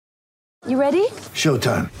You ready?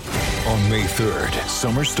 Showtime. On May 3rd,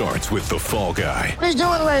 summer starts with The Fall Guy. Let's do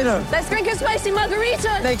it later. Let's drink a spicy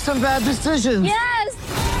margarita. Make some bad decisions. Yes!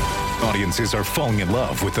 Audiences are falling in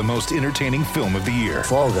love with the most entertaining film of the year.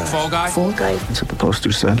 Fall Guy. Fall Guy? Fall Guy. That's what the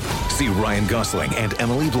poster said. See Ryan Gosling and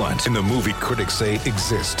Emily Blunt in the movie critics say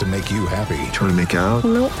exists to make you happy. Trying to make it out?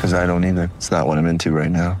 Nope. Because I don't either. It's not what I'm into right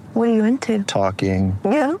now. What are you into? Talking.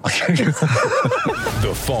 Yeah.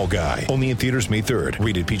 The Fall Guy. Only in theaters May 3rd.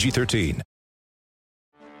 Rated PG-13.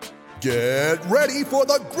 Get ready for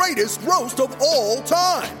the greatest roast of all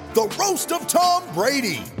time. The Roast of Tom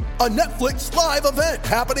Brady. A Netflix live event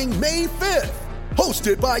happening May 5th.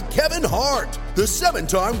 Hosted by Kevin Hart. The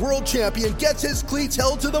 7-time world champion gets his cleats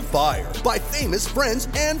held to the fire by famous friends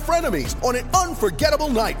and frenemies on an unforgettable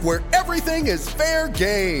night where everything is fair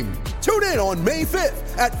game. Tune in on May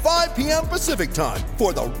 5th at 5 p.m. Pacific time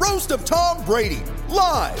for the Roast of Tom Brady.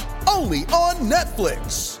 Live only on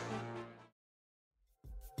Netflix.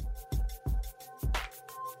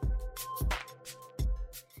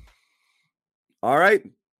 All right.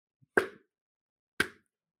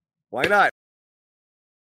 Why not?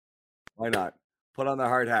 Why not? Put on the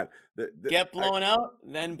hard hat. Get blown out,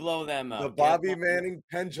 then blow them out. The Bobby Manning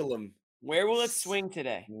pendulum. Where will it swing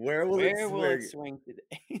today? Where will it swing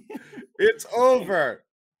today? It's over.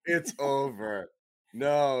 It's over.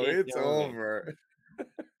 No, it's over.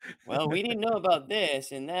 Well, we didn't know about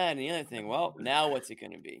this and that and the other thing. Well, now what's it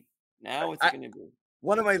going to be? Now what's it going to be?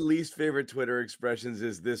 One of my least favorite Twitter expressions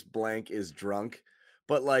is this blank is drunk.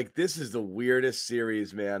 But like, this is the weirdest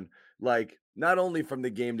series, man. Like, not only from the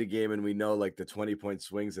game to game, and we know like the 20-point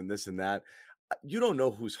swings and this and that. You don't know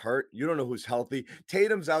who's hurt. You don't know who's healthy.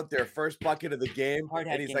 Tatum's out there, first bucket of the game,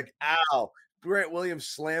 and he's like, ow. Grant Williams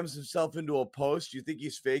slams himself into a post. You think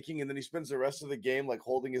he's faking, and then he spends the rest of the game like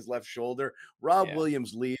holding his left shoulder. Rob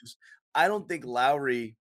Williams leaves. I think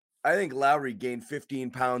Lowry gained 15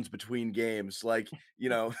 pounds between games. Like, you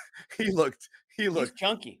know, he's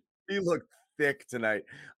chunky. He looked thick tonight.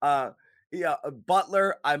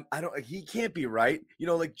 Butler, he can't be right. You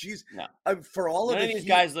know, like, geez, no. For all None of these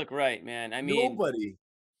guys look right, man. I mean, nobody.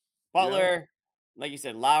 Butler, like you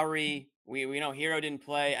said, Lowry. We know Hero didn't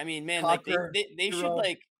play. I mean, man, Tucker,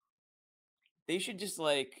 like they should just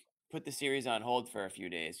like put the series on hold for a few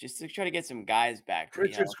days, just to try to get some guys back.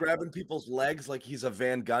 Pritchard's grabbing people's legs like he's a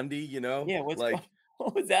Van Gundy, you know? Yeah,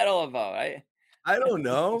 what was that all about? I don't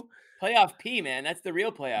know. Playoff P, man. That's the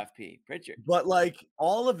real playoff P, Pritchard. But like,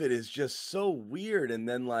 all of it is just so weird. And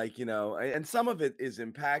then, like, you know, and some of it is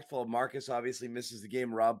impactful. Marcus obviously misses the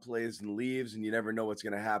game. Rob plays and leaves, and you never know what's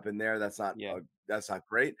going to happen there. That's not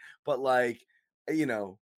great. But like, you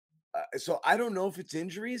know, so I don't know if it's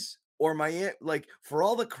injuries or like, for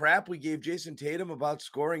all the crap we gave Jason Tatum about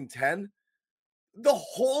scoring 10, the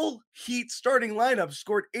whole Heat starting lineup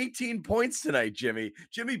scored 18 points tonight, Jimmy.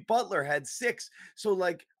 Jimmy Butler had 6. So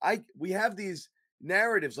like, we have these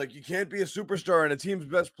narratives like, you can't be a superstar and a team's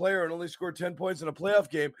best player and only score 10 points in a playoff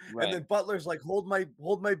game. Right. And then Butler's like, hold my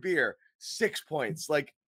beer, 6 points.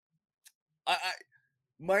 Like,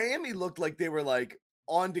 Miami looked like they were like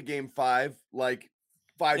on to game 5, like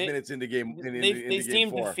 5 minutes into game. They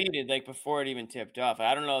seemed defeated like before it even tipped off.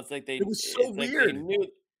 I don't know. It's like it was so weird.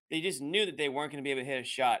 They just knew that they weren't going to be able to hit a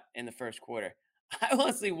shot in the first quarter. I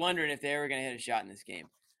honestly wondered if they were going to hit a shot in this game.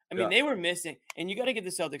 I mean, they were missing, and you got to give the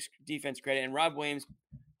Celtics defense credit. And Rob Williams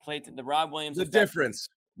played the Rob Williams. The difference,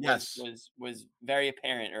 was very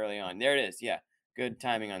apparent early on. There it is. Yeah, good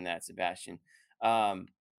timing on that, Sebastian.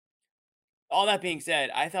 All that being said,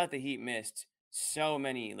 I thought the Heat missed so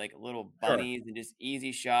many like little bunnies and just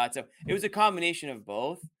easy shots. So it was a combination of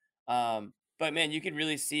both. But man, you could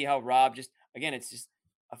really see how Rob it's just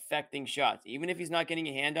affecting shots. Even if he's not getting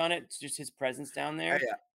a hand on it, it's just his presence down there.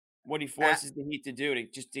 What he forces the Heat to do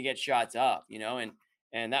to get shots up, you know,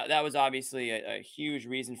 and that was obviously a huge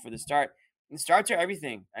reason for the start. And starts are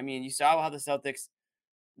everything. I mean, you saw how the Celtics,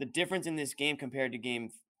 the difference in this game compared to game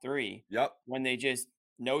 3. Yep. When they just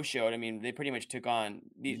no-showed. I mean, they pretty much took on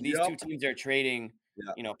these two teams are trading,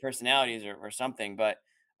 you know, personalities or something. But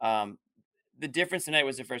the difference tonight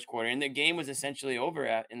was the first quarter, and the game was essentially over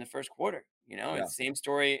in the first quarter. You know, it's same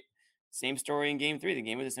story in game 3. The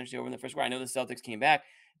game was essentially over in the first quarter. I know the Celtics came back.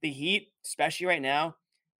 The Heat, especially right now,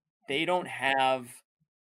 they don't have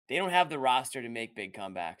the roster to make big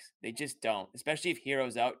comebacks. They just don't, especially if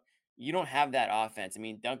Hero's out. You don't have that offense. I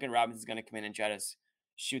mean, Duncan Robinson is going to come in and try to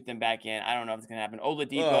shoot them back in. I don't know if it's going to happen.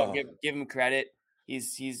 Oladipo, give him credit.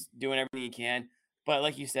 He's doing everything he can. But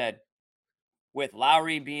like you said, with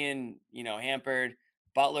Lowry being, you know, hampered,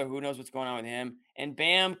 Butler, who knows what's going on with him? And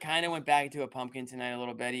Bam kind of went back into a pumpkin tonight a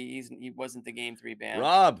little bit. He wasn't the game 3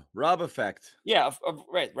 Bam. Rob effect. Yeah,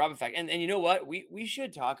 right, Rob effect. And you know what? We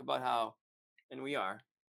should talk about how, and we are,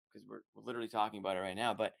 because we're literally talking about it right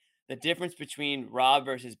now. But the difference between Rob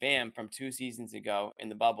versus Bam from 2 seasons ago in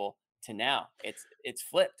the bubble to now, it's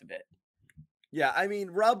flipped a bit. Yeah, I mean,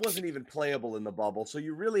 Rob wasn't even playable in the bubble, so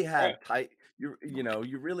you really had you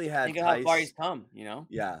really had Think of how far he's come,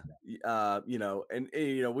 Yeah, and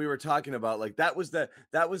we were talking about like that was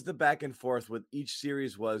the back and forth with each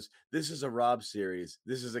series was this is a Rob series,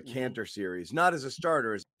 this is a Cantor series, not as a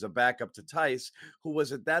starter, as a backup to Tice, who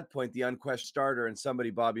was at that point the unquestioned starter and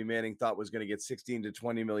somebody Bobby Manning thought was going to get $16 to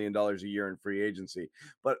 $20 million a year in free agency.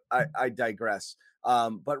 But I digress.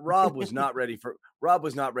 But Rob was not ready for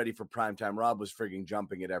prime time. Rob was frigging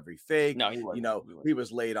jumping at every fake. No, he wasn't. He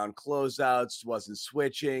was late on closeouts, wasn't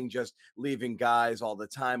switching, just leaving guys all the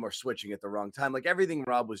time or switching at the wrong time. Like everything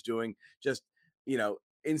Rob was doing, just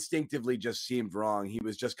instinctively just seemed wrong. He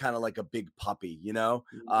was just kind of like a big puppy,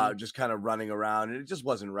 just kind of running around, and it just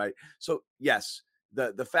wasn't right. So yes,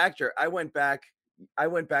 the factor. I went back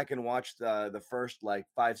and watched the first like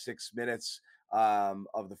 5-6 minutes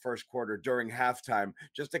of the first quarter during halftime,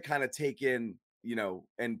 just to kind of take in,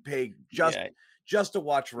 and pay just to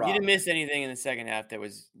watch Rob. You didn't miss anything in the second half that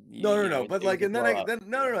was no. But like, and then I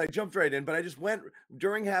jumped right in. But I just went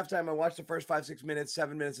during halftime. I watched the first 5-6 minutes,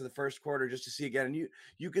 7 minutes of the first quarter just to see again. And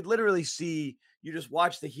you could literally see. You just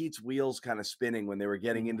watch the Heat's wheels kind of spinning when they were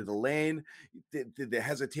getting into the lane, the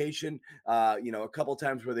hesitation, a couple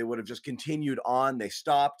times where they would have just continued on. They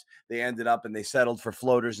stopped. They ended up and they settled for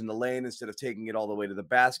floaters in the lane instead of taking it all the way to the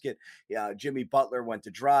basket. Jimmy Butler went to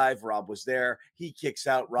drive. Rob was there. He kicks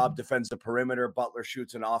out. Rob defends the perimeter. Butler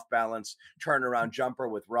shoots an off-balance turnaround jumper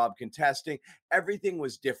with Rob contesting. Everything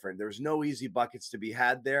was different. There was no easy buckets to be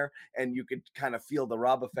had there, and you could kind of feel the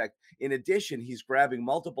Rob effect. In addition, he's grabbing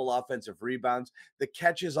multiple offensive rebounds. The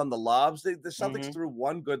catches on the lobs, the Celtics threw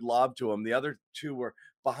one good lob to him. The other two were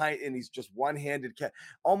behind, and he's just one-handed catch.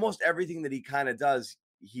 Almost everything that he kind of does,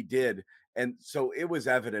 he did. And so it was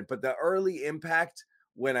evident. But the early impact,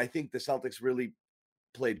 when I think the Celtics really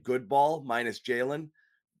played good ball, minus Jalen,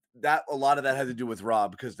 that a lot of that had to do with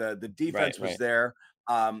Rob, because the defense was there.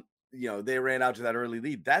 They ran out to that early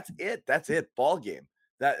lead. That's it. Ball game.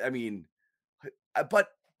 But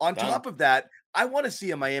on top of that, I want to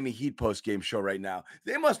see a Miami Heat post-game show right now.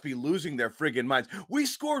 They must be losing their friggin' minds. We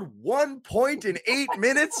scored 1 point in 8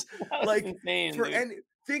 minutes. Like, insane,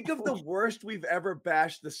 think of the worst we've ever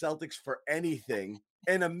bashed the Celtics for anything.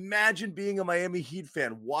 And imagine being a Miami Heat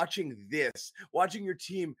fan, watching your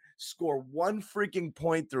team score 1 freaking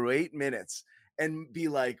point through 8 minutes and be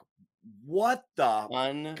like, what the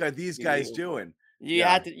are these guys doing?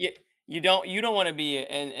 Have to. You don't want to be,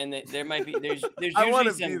 and there might be there's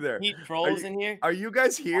usually some Heat trolls in here. Are you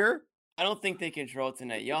guys here? I don't think they controlled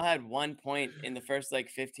tonight. Y'all had 1 point in the first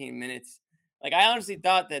 15 minutes. Like, I honestly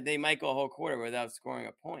thought that they might go a whole quarter without scoring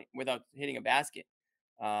a point, without hitting a basket.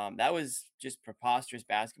 That was just preposterous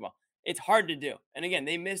basketball. It's hard to do. And again,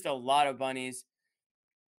 they missed a lot of bunnies.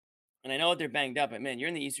 And I know that they're banged up, but man, you're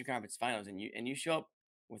in the Eastern Conference Finals and you show up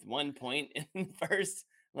with 1 point in the first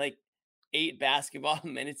 8 basketball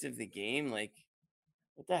minutes of the game. Like,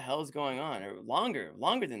 what the hell is going on? Or longer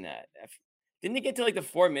than that. Didn't they get to the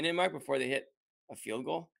 4-minute mark before they hit a field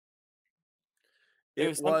goal? It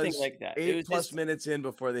was something like that. 8+ minutes in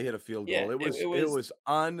before they hit a field goal. It was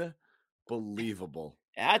unbelievable.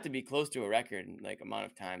 It had to be close to a record amount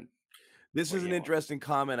of time. This is an interesting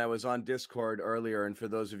comment. I was on Discord earlier, and for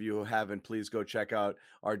those of you who haven't, please go check out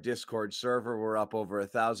our Discord server. We're up over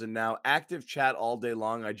 1,000 now. Active chat all day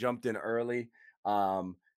long. I jumped in early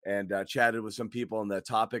and chatted with some people, and the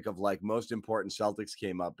topic of most important Celtics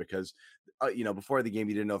came up because, before the game,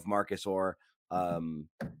 you didn't know if Marcus or Rob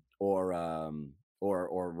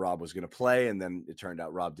was going to play, and then it turned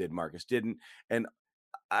out Rob did, Marcus didn't. And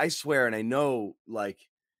I swear, and I know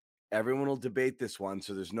everyone will debate this one,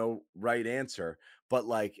 so there's no right answer. But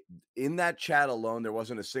in that chat alone, there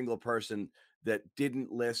wasn't a single person that didn't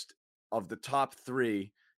list of the top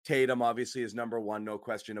 3. Tatum obviously is number 1, no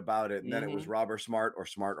question about it. And then it was Rob or Smart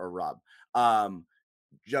or Rob.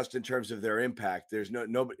 Just in terms of their impact, there's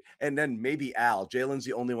nobody. And then maybe Al. Jalen's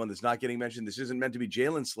the only one that's not getting mentioned. This isn't meant to be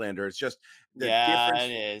Jalen slander. It's just the difference.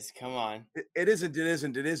 It is. Come on. It isn't.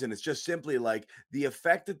 It's just simply the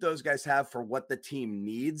effect that those guys have for what the team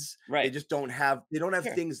needs. Right. They just don't have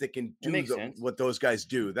things that can do what those guys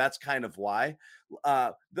do. That's kind of why.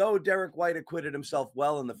 Though Derek White acquitted himself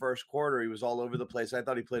well in the first quarter, he was all over the place. I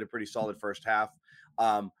thought he played a pretty solid first half.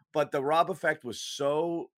 But the Rob effect was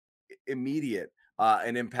so immediate.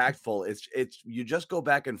 and impactful. It's you just go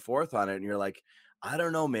back and forth on it, and you're like, I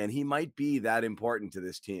don't know, man. He might be that important to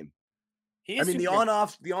this team. I mean, the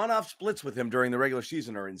on-off splits with him during the regular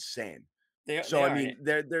season are insane. I mean,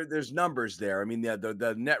 there's numbers there. I mean,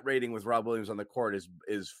 the net rating with Rob Williams on the court is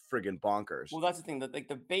friggin' bonkers. Well, that's the thing. That like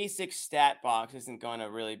the basic stat box isn't going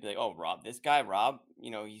to really be like, oh, Rob, this guy, Rob,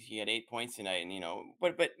 he had 8 points tonight, and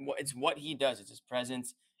but it's what he does. It's his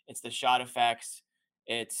presence. It's the shot effects.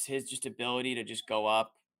 It's his just ability to just go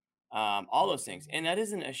up. All those things, and that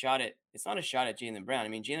isn't a shot at. It's not a shot at Jaylen Brown. I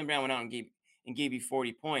mean, Jaylen Brown went out and gave you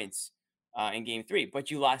 40 points in Game 3, but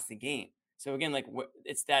you lost the game. So again, like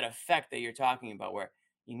it's that effect that you're talking about, where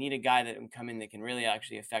you need a guy that can come in that can really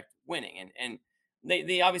actually affect winning, and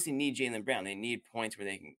they obviously need Jaylen Brown. They need points where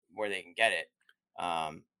they can get it,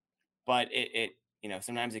 but it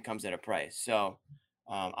sometimes it comes at a price. So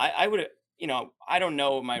I would I don't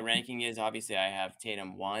know what my ranking is. Obviously, I have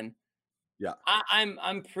Tatum 1. Yeah,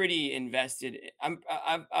 I'm pretty invested.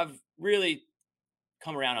 I've really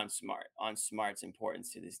come around on Smart's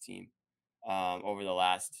importance to this team over the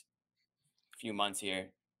last few months here.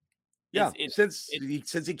 Yeah, since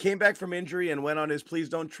he came back from injury and went on his "please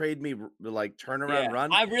don't trade me" like turnaround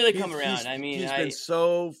run, I've really come around. I mean, he's been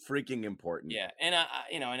so freaking important. Yeah, and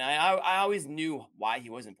I always knew why he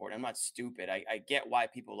was important. I'm not stupid. I get why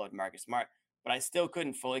people loved Marcus Smart, but I still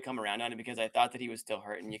couldn't fully come around on it because I thought that he was still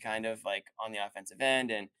hurting you kind of like on the offensive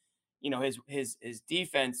end, and his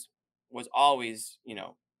defense was always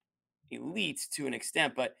elite to an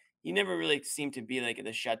extent, but he never really seemed to be like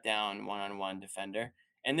the shutdown one-on-one defender.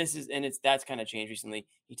 And that's kind of changed recently.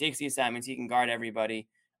 He takes the assignments. He can guard everybody.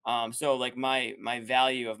 So like my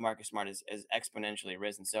value of Marcus Smart is exponentially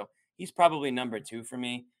risen. So he's probably number 2 for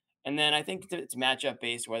me. And then I think it's matchup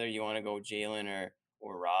based, whether you want to go Jaylen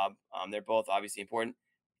or Rob. They're both obviously important.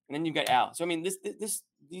 And then you've got Al. So I mean,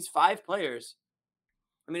 these 5 players.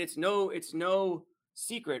 I mean, it's no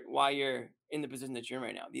secret why you're in the position that you're in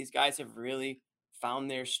right now. These guys have really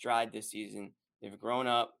found their stride this season. They've grown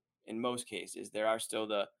up. In most cases, there are still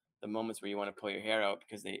the moments where you want to pull your hair out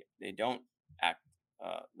because they don't act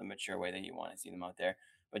the mature way that you want to see them out there.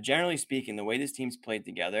 But generally speaking, the way this team's played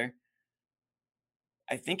together,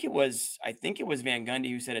 I think it was Van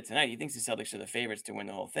Gundy who said it tonight. He thinks the Celtics are the favorites to win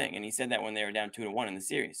the whole thing, and he said that when they were down 2-1 in the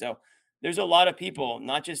series. So there's a lot of people,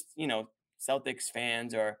 not just Celtics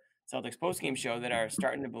fans or Celtics postgame show, that are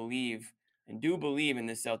starting to believe and do believe in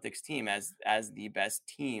this Celtics team as the best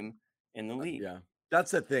team in the league. Yeah.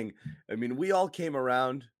 That's the thing. I mean, we all came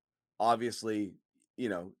around, obviously,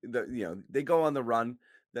 they go on the run,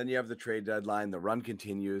 then you have the trade deadline, the run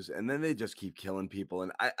continues, and then they just keep killing people.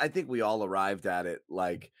 And I think we all arrived at it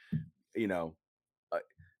like,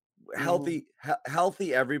 healthy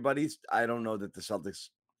everybody's. I don't know that the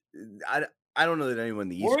Celtics, I don't know that anyone in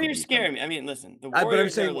the East. Warriors scare me. I mean, listen, the Warriors. But I'm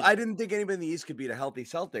saying I didn't think anybody in the East could beat a healthy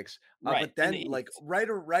Celtics. Right. But then, like,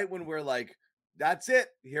 right when we're like, that's it.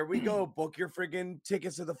 Here we go. Book your friggin'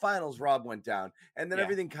 tickets to the finals. Rob went down. And then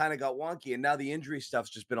everything kind of got wonky. And now the injury stuff's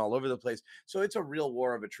just been all over the place. So it's a real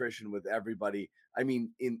war of attrition with everybody. I mean,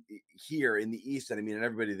 here in the East, and I mean, and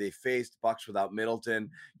everybody they faced, Bucks without Middleton,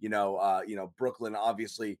 Brooklyn,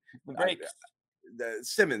 obviously. The breaks. The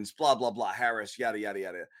Simmons, blah, blah, blah, Harris, yada, yada,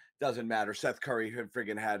 yada. Doesn't matter. Seth Curry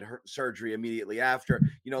had surgery immediately after.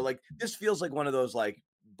 Like this feels like one of those like,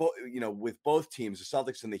 with both teams, the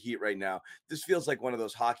Celtics and the Heat right now, this feels like one of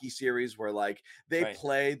those hockey series where like they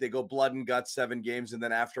go blood and guts 7 games, and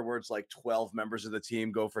then afterwards like 12 members of the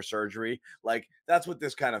team go for surgery. Like that's what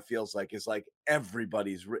this kind of feels like. Is like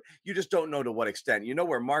everybody's. You just don't know to what extent.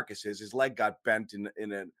 Where Marcus is. His leg got bent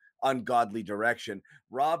in an ungodly direction.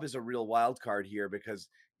 Rob is a real wild card here because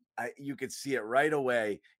you could see it right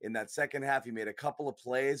away in that second half. He made a couple of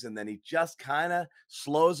plays and then he just kind of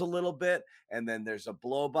slows a little bit. And then there's a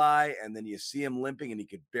blow by and then you see him limping and he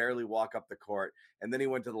could barely walk up the court. And then he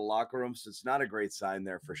went to the locker room. So it's not a great sign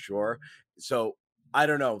there for sure. So I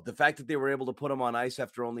don't know. The fact that they were able to put him on ice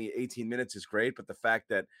after only 18 minutes is great. But the fact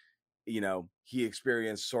that, he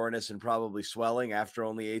experienced soreness and probably swelling after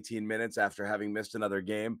only 18 minutes after having missed another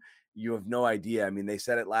game, you have no idea. I mean, they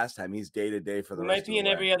said it last time. He's day to day for the rest of the way. Might be an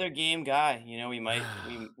every other game guy. We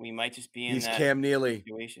might just be in He's that Cam Neely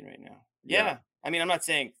situation right now. Yeah. I mean, I'm not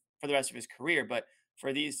saying for the rest of his career, but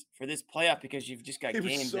for this playoff, because you've just got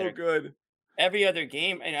games so good. Every other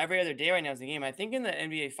game and every other day right now is the game. I think in the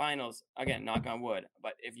NBA Finals, again, knock on wood,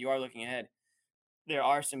 but if you are looking ahead, there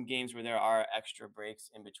are some games where there are extra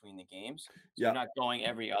breaks in between the games. So you're not going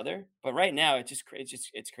every other. But right now, it's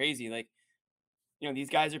crazy. Like, these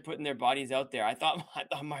guys are putting their bodies out there. I thought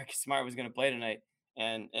Marcus Smart was going to play tonight,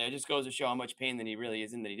 and it just goes to show how much pain that he really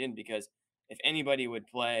is in that he didn't. Because if anybody would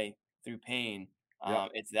play through pain,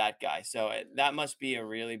 It's that guy. So that must be a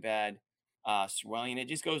really bad swelling. It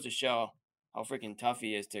just goes to show how freaking tough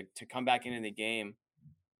he is to come back into the game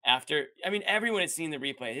after. I mean, everyone has seen the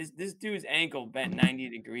replay. This dude's ankle bent 90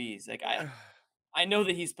 degrees. Like I know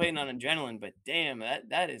that he's playing on adrenaline, but damn,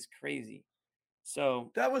 that is crazy.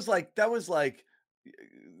 So that was like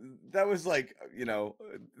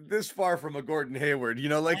this far from a Gordon Hayward,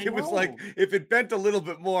 like it was like if it bent a little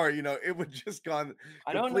bit more, it would just gone.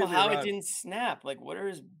 I don't know how it didn't snap. Like, what are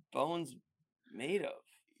his bones made of?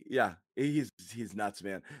 Yeah, he's nuts,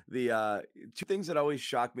 man. The two things that always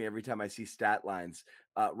shock me every time I see stat lines: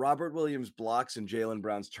 Robert Williams' blocks and Jaylen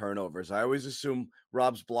Brown's turnovers. I always assume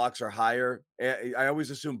Rob's blocks are higher. I always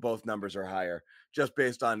assume both numbers are higher, just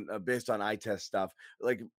based on eye test stuff.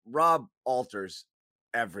 Like Rob alters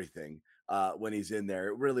everything when he's in there.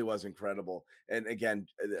 It really was incredible. And again,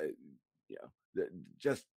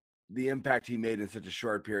 just the impact he made in such a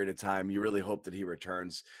short period of time. You really hope that he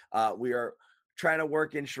returns. We are trying to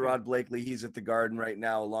work in Sherrod Blakely. He's at the Garden right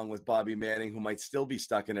now, along with Bobby Manning, who might still be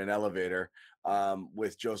stuck in an elevator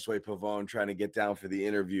with Josue Pavone trying to get down for the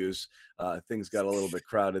interviews. Things got a little bit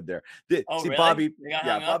crowded there. Really? Bobby,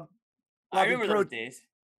 I remember those days.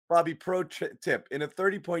 Bobby, pro tip: in a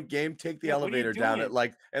 30-point game, take the elevator down at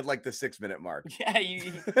like the 6-minute mark. Yeah,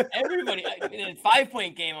 everybody in a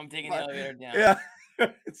 5-point game, I'm taking the elevator down. Yeah,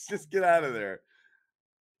 it's just get out of there.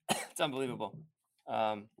 It's unbelievable.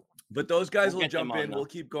 But those guys will jump in. We'll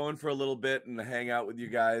keep going for a little bit and hang out with you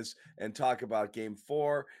guys and talk about Game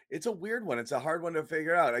 4. It's a weird one. It's a hard one to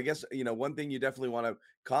figure out. I guess, one thing you definitely want to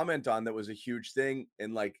comment on that was a huge thing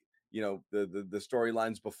in the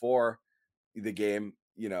storylines before the game,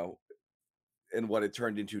 and what it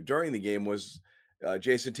turned into during the game was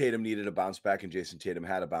Jason Tatum needed a bounce back, and Jason Tatum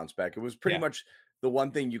had a bounce back. It was pretty much the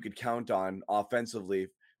one thing you could count on offensively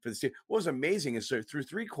for this team. What was amazing is through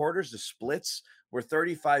 3 quarters, the splits were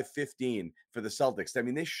 35-15 for the Celtics. I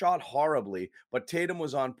mean, they shot horribly, but Tatum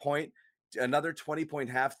was on point. Another 20-point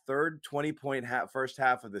half, third 20-point first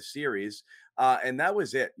half of the series. And that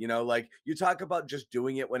was it. Like you talk about just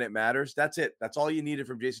doing it when it matters. That's it. That's all you needed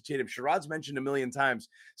from Jason Tatum. Sherrod's mentioned a million times.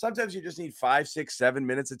 Sometimes you just need 5, 6, 7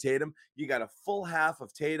 minutes of Tatum. You got a full half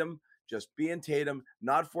of Tatum, just being Tatum,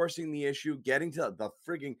 not forcing the issue, getting to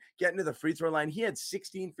the free throw line. He had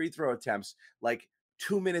 16 free throw attempts, like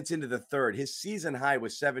 2 minutes into the third. His season high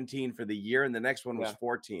was 17 for the year, and the next one was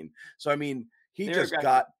 14. So I mean, he was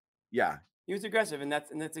aggressive, and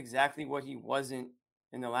that's exactly what he wasn't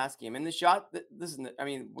in the last game. And the shot, you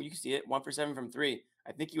can see it, 1 for 7 from 3.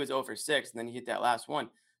 I think he was 0 for 6, and then he hit that last one.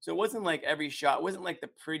 So it wasn't like every shot, it wasn't like the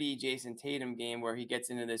pretty Jason Tatum game where he gets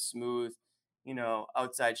into this smooth,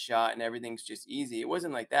 outside shot and everything's just easy. It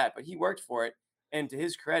wasn't like that, but he worked for it. And to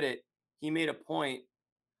his credit, he made a point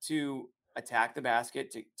to attack the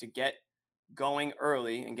basket, to get going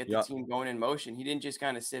early and get the team going in motion. He didn't just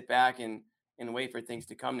kind of sit back and wait for things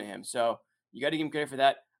to come to him. So you got to give him credit for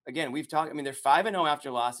that. Again, we've talked, they're 5-0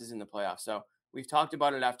 after losses in the playoffs. So we've talked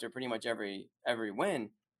about it after pretty much every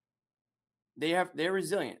win. They're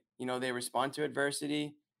resilient. They respond to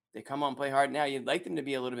adversity. They come on, play hard. Now you'd like them to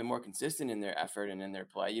be a little bit more consistent in their effort and in their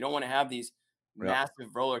play. You don't want to have these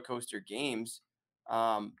massive roller coaster games.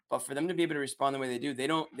 But for them to be able to respond the way they do, they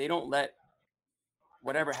don't let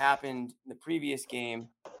whatever happened in the previous game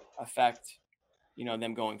affect,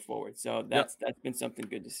 them going forward. So that's been something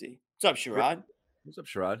good to see. What's up, Sherrod? What's up,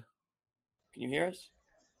 Sherrod? Can you hear us?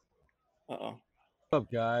 Uh-oh. What's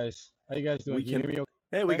up, guys? How you guys doing? Can you hear me okay?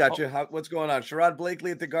 Hey, we got you. What's going on? Sherrod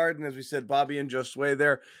Blakely at the Garden, as we said, Bobby and Josue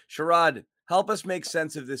there. Sherrod, help us make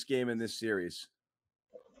sense of this game in this series.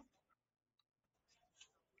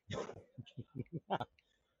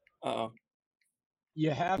 Uh-oh.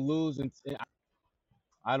 You have to lose, and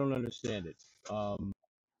I don't understand it.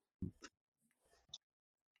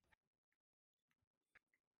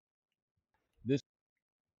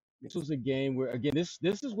 This was a game where, again, this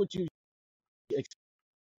is what you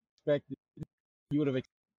expected. You would have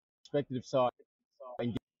expected if saw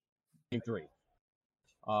in Game 3.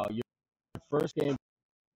 Your first game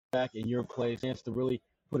back in your place, chance to really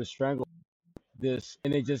put a strangle this,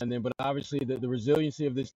 but obviously the resiliency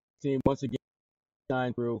of this team once again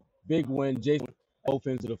shined through. Big win, Jason both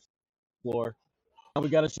ends of the floor. Now we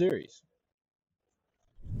got a series.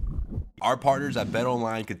 Our partners at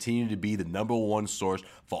BetOnline continue to be the #1 source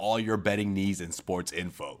for all your betting needs and sports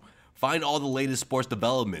info. Find all the latest sports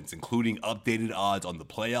developments, including updated odds on the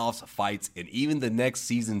playoffs, fights, and even the next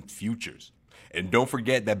season futures. And don't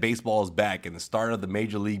forget that baseball is back and the start of the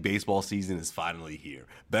Major League Baseball season is finally here.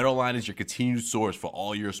 BetOnline is your continued source for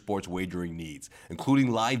all your sports wagering needs,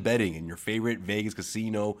 including live betting in your favorite Vegas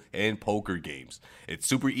casino and poker games. It's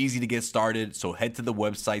super easy to get started, so head to the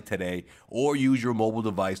website today or use your mobile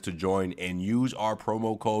device to join and use our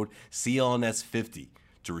promo code CLNS50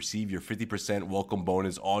 to receive your 50% welcome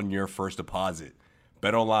bonus on your first deposit.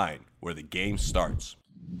 BetOnline, where the game starts.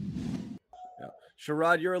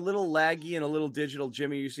 Sherrod, you're a little laggy and a little digital.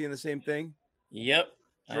 Jimmy, you seeing the same thing? Yep.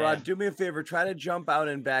 Sherrod, do me a favor. Try to jump out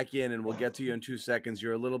and back in, and we'll get to you in 2 seconds.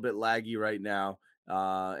 You're a little bit laggy right now.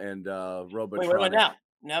 Robotronic. Wait, what about now?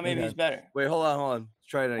 Now maybe he's better. Wait, hold on. Let's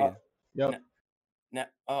try it again.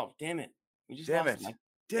 Yep. Oh, damn it. We just Damn lost it. him.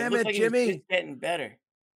 Damn it, it, like Jimmy. He was getting better.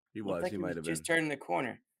 He was. Like he might have been. Just turning the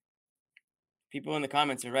corner. People in the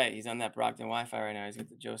comments are right. He's on that Brockton Wi-Fi right now. He's got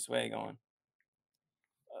the Joe Sway going.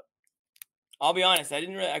 I'll be honest. I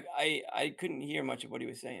didn't really. I couldn't hear much of what he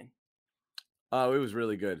was saying. Oh, it was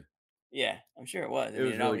really good. Yeah, I'm sure it was. It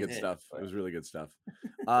was really good stuff. It was really good stuff.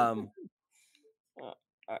 All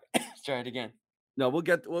right, let's try it again. No, we'll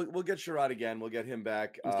get Sherrod again. We'll get him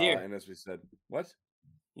back. He's here. And as we said, what?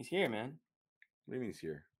 He's here, man. What do you mean he's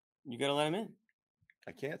here? You gotta let him in.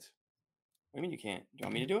 I can't. What do you mean you can't? Do you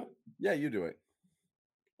want me to do it? Yeah, you do it.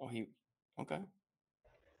 Oh, okay.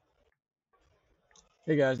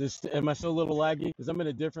 Hey guys, am I still a little laggy? Because I'm in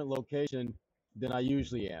a different location than I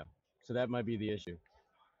usually am, so that might be the issue.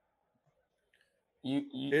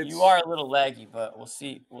 You are a little laggy, but we'll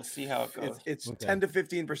see how it goes. It's okay. 10 to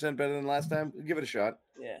 15% better than last time. Give it a shot.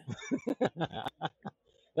 Yeah.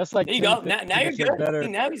 That's like there you go. Now you're good. Better.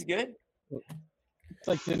 Now he's good. It's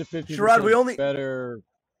like 10 to 15%. Sherrod, we only better.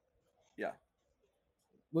 Yeah.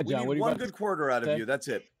 What, John, we need one good quarter out of you. That's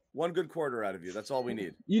it. One good quarter out of you. That's all we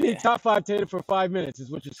need. You need top 5 Tatum for 5 minutes,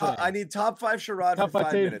 is what you're saying. I need top 5 Sherrod for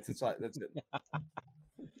 5 minutes. That's it.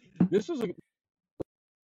 This was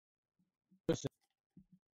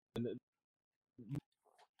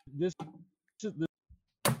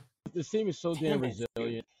this team is so damn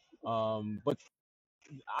resilient. But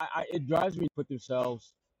it drives me to put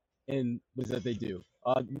themselves in that they do.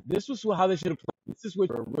 This was how they should have played. This is what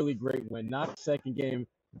a really great win, not second game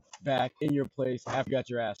back in your place after you got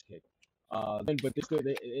your ass kicked. But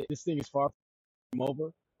this thing is far from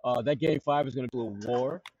over. That game 5 is going to be a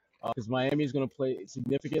war because Miami is going to play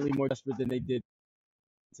significantly more desperate than they did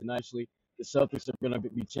tonight. The Celtics are going to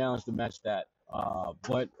be challenged to match that.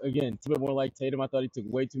 But again, it's a bit more like Tatum. I thought he took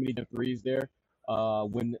way too many threes there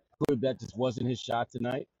when that just wasn't his shot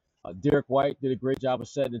tonight. Derek White did a great job of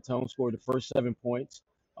setting the tone, scored the first 7 points.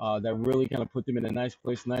 That really kind of put them in a nice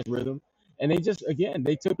place, nice rhythm. And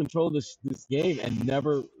they took control of this game and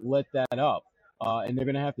never let that up. And they're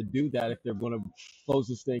going to have to do that if they're going to close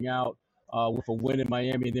this thing out with a win in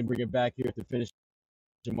Miami and then bring it back here to finish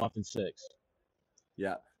them off in 6.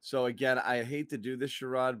 Yeah. So again, I hate to do this,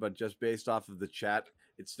 Sherrod, but just based off of the chat,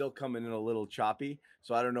 it's still coming in a little choppy.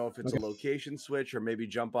 So I don't know if it's a location switch or maybe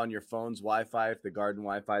jump on your phone's Wi-Fi if the Garden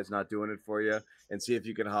Wi-Fi is not doing it for you, and see if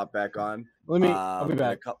you can hop back on. I'll be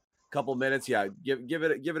back. Couple minutes. Yeah, give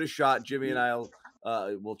it a shot. Jimmy and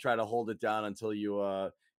we'll try to hold it down until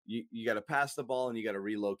you got to pass the ball and you got to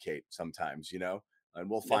relocate sometimes, and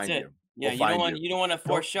we'll find you. Yeah, you don't want to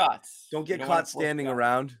force shots. Don't get caught standing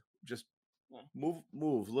around. Just move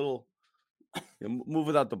little. Move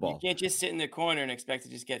without the ball. You can't just sit in the corner and expect to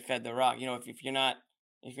just get fed the rock. If you're not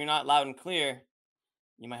loud and clear,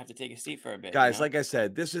 you might have to take a seat for a bit. Guys, like I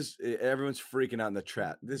said, everyone's freaking out in the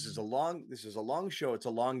chat. This is a long show. It's a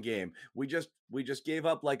long game. We just gave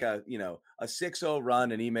up like a 6-0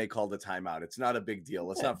 run and Ime called a timeout. It's not a big deal.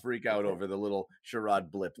 Let's not freak out over the little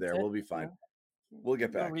Sherrod blip there. We'll be fine. We'll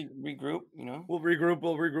get back. Regroup, We'll regroup.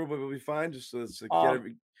 We'll be fine. Just let's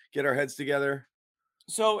get our heads together.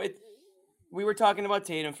 So we were talking about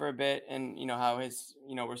Tatum for a bit and how his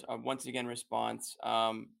once again response.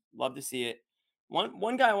 Love to see it.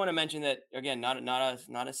 One guy I want to mention that, again, not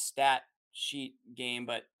a stat sheet game,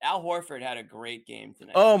 but Al Horford had a great game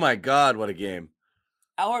tonight. Oh my God, what a game!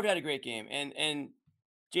 Al Horford had a great game, and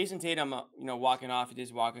Jason Tatum, walking off, he did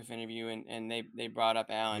his walk-off interview, and they brought up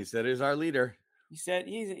Al. He said he's our leader. He said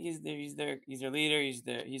he's their leader.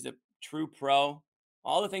 He's a true pro.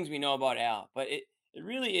 All the things we know about Al, but it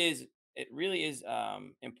really is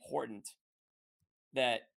important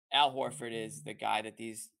that Al Horford is the guy that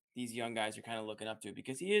these young guys are kind of looking up to,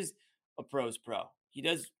 because he is a pro's pro. He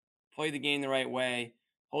does play the game the right way,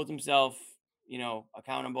 holds himself,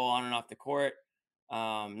 accountable on and off the court.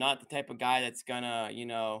 Not the type of guy that's gonna,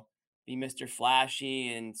 be Mr.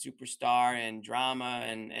 Flashy and superstar and drama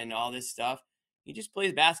and all this stuff. He just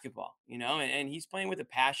plays basketball, and he's playing with a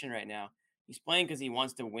passion right now. He's playing because he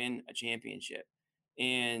wants to win a championship.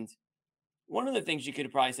 And one of the things you could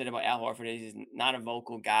have probably said about Al Horford is he's not a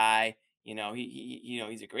vocal guy. He's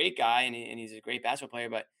a great guy and he's a great basketball player,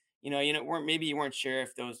 but maybe you weren't sure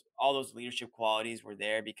if all those leadership qualities were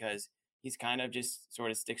there because he's kind of just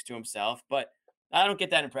sort of sticks to himself. But I don't get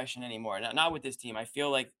that impression anymore. Not with this team. I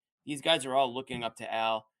feel like these guys are all looking up to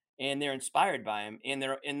Al and they're inspired by him, and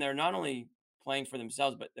they're not only playing for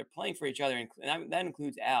themselves, but they're playing for each other, and that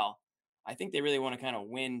includes Al. I think they really want to kind of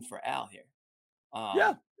win for Al here. Or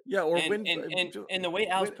and, win. And the way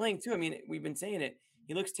Al's playing too. I mean, we've been saying it.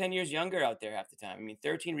 He looks 10 years younger out there half the time. I mean,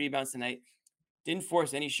 13 rebounds tonight. Didn't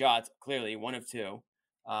force any shots. Clearly, 1 of 2.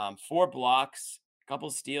 4 blocks, a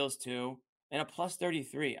couple steals too, and a plus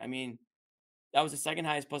 33. I mean, that was the second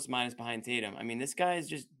highest plus minus behind Tatum. I mean, this guy is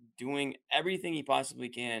just doing everything he possibly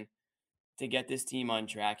can to get this team on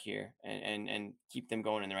track here and keep them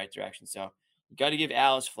going in the right direction. So you got to give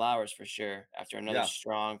Al his flowers for sure after another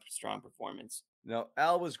strong performance. No,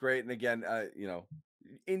 Al was great. And again,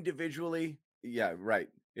 individually, yeah, right.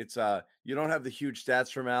 It's you don't have the huge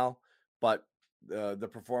stats from Al, but the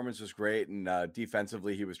performance was great, and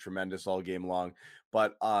defensively he was tremendous all game long.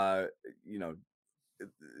 But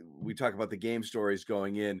we talk about the game stories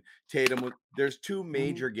going in. Tatum, there's 2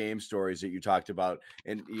 major game stories that you talked about,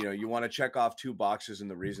 and you want to check off 2 boxes and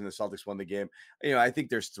the reason the Celtics won the game. I think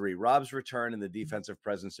there's 3. Rob's return and the defensive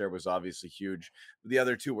presence there was obviously huge. The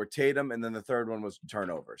other 2 were Tatum, and then the third one was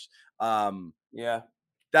turnovers.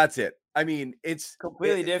 That's it. I mean, it's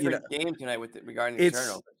completely different game tonight regarding the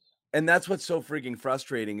turnovers. And that's what's so freaking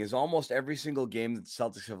frustrating is almost every single game that the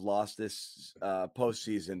Celtics have lost this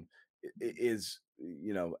postseason is,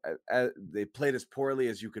 they played as poorly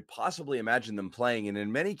as you could possibly imagine them playing, and in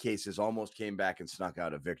many cases almost came back and snuck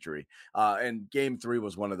out a victory. And game 3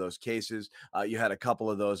 was one of those cases. You had a couple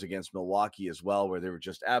of those against Milwaukee as well, where they were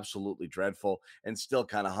just absolutely dreadful and still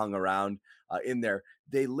kind of hung around in there.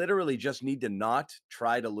 They literally just need to not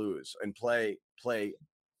try to lose and play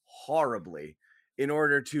horribly in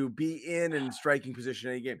order to be in striking position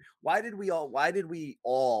in any game. Why did we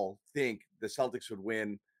all think the Celtics would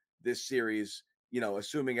win this series,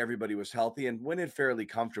 assuming everybody was healthy, and win it fairly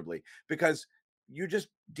comfortably? Because you just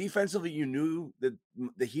defensively, you knew that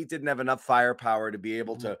the Heat didn't have enough firepower to be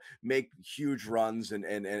able to make huge runs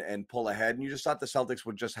and pull ahead. And you just thought the Celtics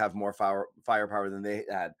would just have more firepower than they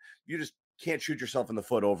had. You just can't shoot yourself in the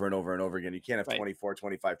foot over and over and over again. You can't have 24,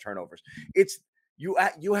 25 turnovers. You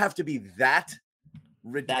have to be that.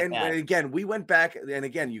 And again, we went back, and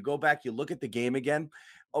again, you go back, you look at the game again.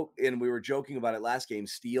 Oh, and we were joking about it last game,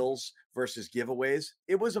 steals versus giveaways.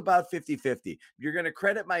 It was about 50-50. You're going to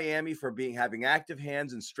credit Miami for having active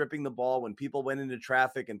hands and stripping the ball when people went into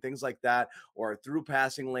traffic and things like that, or through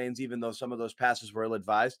passing lanes, even though some of those passes were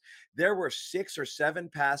ill-advised. There were 6 or 7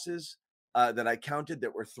 passes that I counted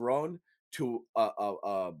that were thrown to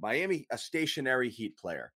Miami, a stationary Heat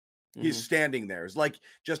player. He's standing there. It's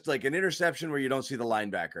just like an interception where you don't see the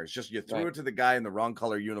linebacker. It's just you threw it to the guy in the wrong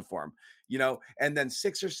color uniform, and then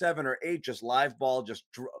 6 or 7 or 8 just live ball, just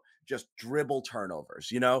dribble turnovers,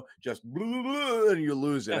 just blah, blah, blah, and you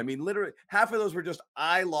lose it. I mean, literally half of those were just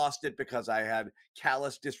I lost it because I had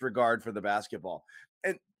callous disregard for the basketball.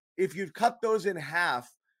 And if you cut those in half,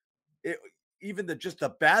 even just the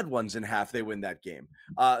bad ones in half, they win that game.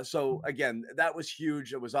 So again, that was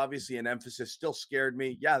huge. It was obviously an emphasis, still scared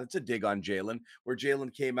me. Yeah, that's a dig on Jalen, where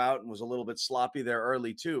Jalen came out and was a little bit sloppy there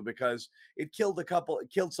early too, because it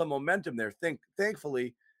killed some momentum there.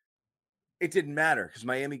 Thankfully, it didn't matter because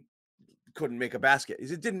Miami couldn't make a basket.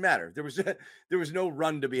 It didn't matter. There was no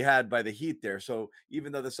run to be had by the Heat there. So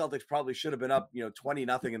even though the Celtics probably should have been up,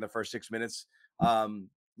 20-0 in the first 6 minutes,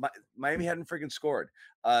 Miami hadn't freaking scored.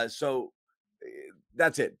 So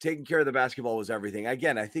that's it. Taking care of the basketball was everything.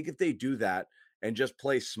 Again, I think if they do that and just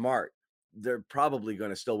play smart, they're probably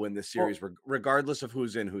going to still win this series, regardless of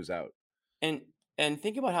who's in, who's out. And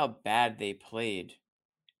think about how bad they played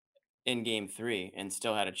in game 3 and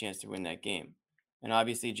still had a chance to win that game. And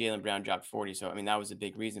obviously Jaylen Brown dropped 40. So, I mean, that was a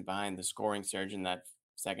big reason behind the scoring surge in that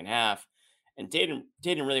second half. And Tatum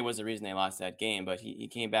really was the reason they lost that game, but he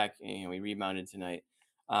came back and, he rebounded tonight.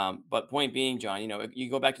 But point being, John, you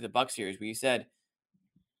go back to the Bucks series where you said,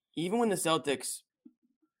 even when the Celtics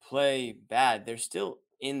play bad, they're still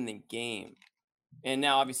in the game. And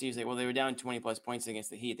now obviously you say, well, they were down 20 plus points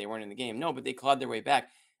against the Heat. They weren't in the game. No, but they clawed their way back.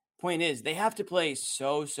 Point is, they have to play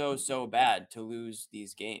so bad to lose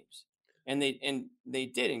these games. And they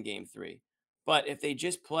did in game 3. But if they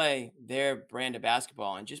just play their brand of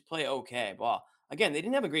basketball and just play okay ball, again, they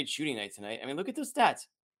didn't have a great shooting night tonight. I mean, look at those stats.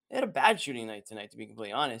 They had a bad shooting night tonight, to be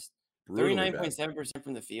completely honest. 39.7%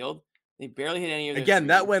 from the field. They barely hit any of their Again,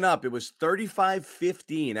 that threes. went up. It was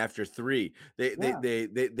 35-15 after 3.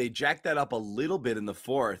 They jacked that up a little bit in the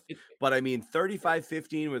fourth, but I mean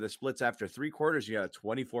 35-15 with the splits after 3 quarters. You got a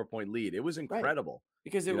 24-point lead. It was incredible.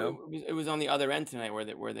 Because it was on the other end tonight where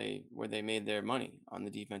they made their money on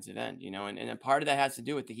the defensive end, and a part of that has to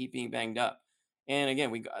do with the Heat being banged up. And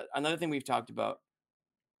again, another thing we've talked about.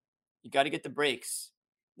 You got to get the breaks.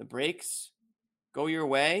 The breaks go your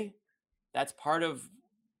way. That's part of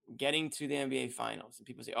getting to the NBA Finals. And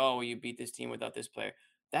people say, "Oh, you beat this team without this player."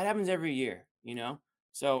 That happens every year,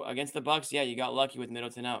 So against the Bucks, yeah, you got lucky with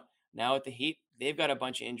Middleton out. Now with the Heat, they've got a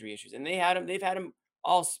bunch of injury issues, and they've had them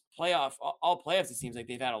all playoffs. It seems like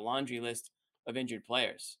they've had a laundry list of injured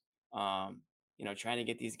players. Trying to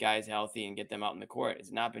get these guys healthy and get them out in the court,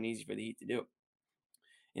 it's not been easy for the Heat to do.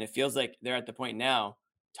 And it feels like they're at the point now.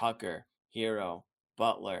 Tucker, Hero,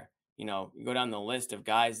 Butler. You go down the list of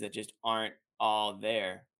guys that just aren't all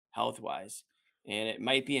there health-wise. And it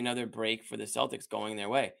might be another break for the Celtics going their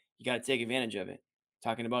way. You got to take advantage of it.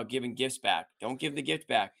 Talking about giving gifts back. Don't give the gift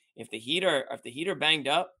back. If the Heat are banged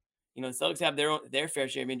up, the Celtics have their fair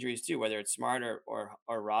share of injuries too, whether it's Smart or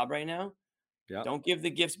Rob right now. Yeah. Don't give the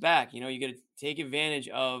gifts back. You got to take advantage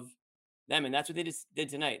of them. And that's what they just did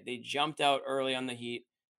tonight. They jumped out early on the Heat.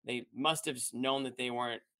 They must have known that the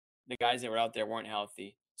guys that were out there weren't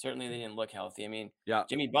healthy. Certainly they didn't look healthy. I mean,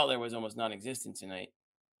 Jimmy Butler was almost non-existent tonight.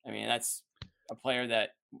 I mean, that's a player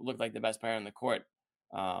that looked like the best player on the court,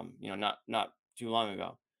 not too long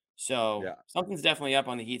ago. So something's definitely up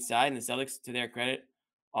on the Heat side, and the Celtics, to their credit,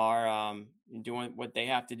 are doing what they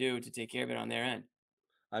have to do to take care of it on their end.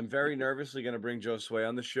 I'm very nervously going to bring Josue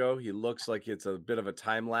on the show. He looks like it's a bit of a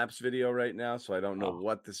time-lapse video right now, so I don't know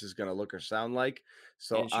what this is going to look or sound like.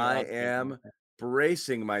 So I am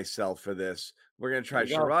bracing myself for this. We're going to try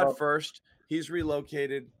Sherrod first. He's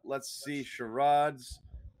relocated. Let's see Sherrod's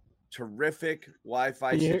terrific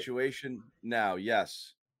Wi-Fi situation now.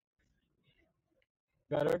 Yes.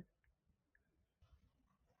 Better?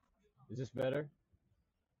 Is this better?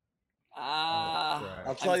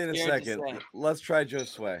 I'll tell you in a second. Let's try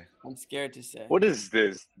Josue. I'm scared to say. What is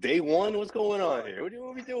this? Day one? What's going on here? What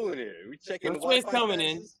are we doing here? We checking. Josue's coming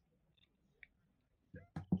in.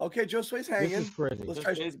 Okay, Josue's hanging. This is crazy. Let's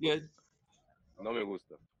try. Josue's good. No me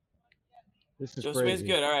gusta. This is Josue's crazy.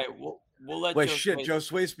 good. All right, we'll let. Wait, shit.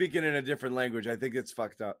 Josue's speaking in a different language. I think it's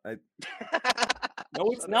fucked up. No,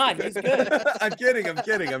 it's not. He's good. I'm kidding.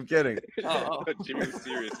 Oh. Jimmy was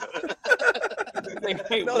serious.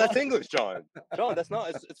 No, that's English, John. John, that's not.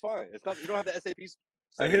 It's fine. It's not. You don't have the SAP.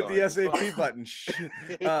 I hit the SAP button.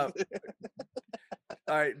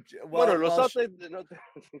 All right. While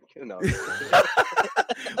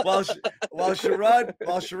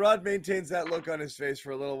Sherrod maintains that look on his face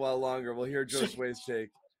for a little while longer, we'll hear Josue's take.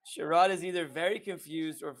 Sherrod is either very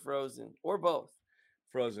confused or frozen, or both.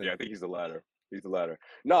 Frozen. Yeah, I think he's the latter.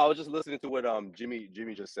 No, I was just listening to what Jimmy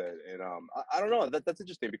just said, and I don't know. That's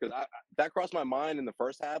interesting because that crossed my mind in the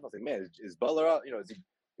first half. I was like, man, is Butler out?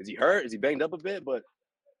 Is he hurt? Is he banged up a bit? But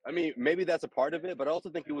I mean, maybe that's a part of it. But I also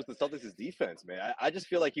think it was the Celtics' defense, man. I just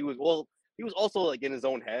feel like he was also like in his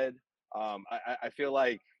own head. I feel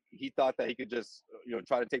like he thought that he could just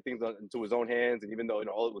try to take things into his own hands, and even though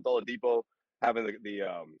with Oladipo having the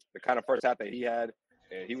kind of first half that he had,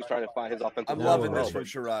 and he was trying to find his offensive. I'm loving this from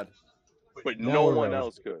Sherrod. But no one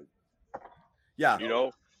else could. Yeah.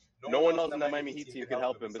 No one else in that Miami Heat team could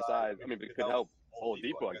help him could help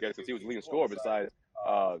Oladipo, I guess, because he was leading scorer besides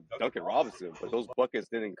Duncan Robinson. But those buckets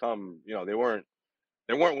didn't come, they weren't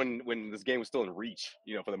when this game was still in reach,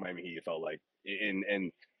 for the Miami Heat, it felt like. And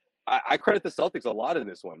I credit the Celtics a lot in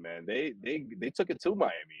this one, man. They took it to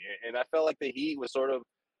Miami. And I felt like the Heat was sort of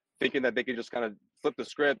thinking that they could just kind of flip the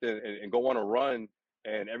script and go on a run.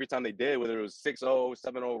 And every time they did, whether it was 6-0,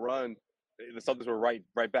 7-0 run, the Celtics were right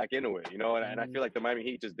back into it, and I feel like the Miami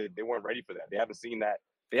Heat they weren't ready for that. They haven't seen that.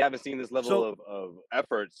 They haven't seen this level of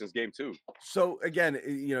effort since game 2. So again,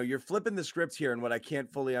 you're flipping the script here, and what I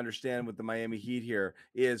can't fully understand with the Miami Heat here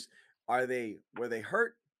is, were they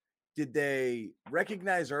hurt? Did they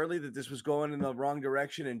recognize early that this was going in the wrong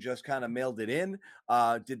direction and just kind of mailed it in?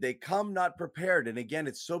 Did they come not prepared? And again,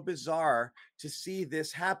 it's so bizarre to see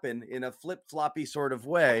this happen in a flip-floppy sort of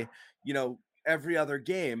way, every other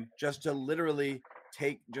game, just to literally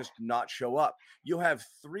just not show up. You have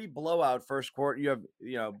 3 blowout first quarter. You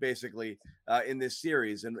have, basically in this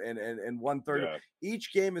series and 1/3. Yeah.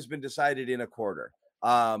 Each game has been decided in a quarter.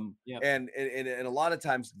 And a lot of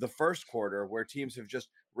times the first quarter where teams have just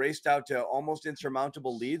raced out to almost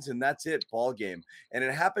insurmountable leads, and that's it, ball game. And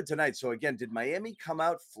it happened tonight. So again, did Miami come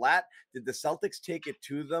out flat? Did the Celtics take it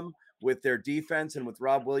to them? with their defense and with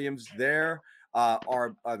Rob Williams there?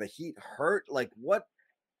 Are the Heat hurt? Like what?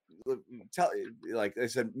 Like I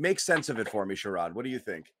said, make sense of it for me, Sherrod. What do you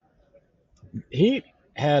think? He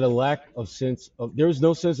had a lack of sense of. There was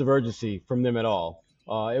no sense of urgency from them at all.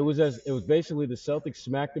 It was basically the Celtics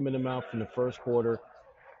smacked them in the mouth in the first quarter,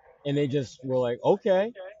 and they just were like,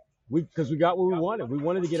 okay, because we got what we wanted. We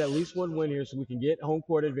wanted to get at least one win here so we can get home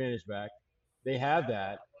court advantage back. They have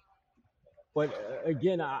that, but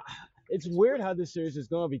again, it's weird how this series is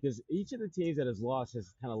going because each of the teams that has lost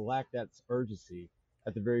has kind of lacked that urgency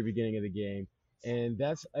at the very beginning of the game. And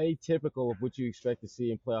that's atypical of what you expect to see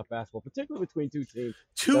in playoff basketball, particularly between two teams.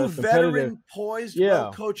 Two veteran, poised,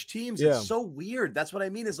 well-coached teams. It's so weird. That's what I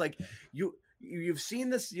mean is like you've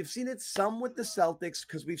seen this. You've seen it some with the Celtics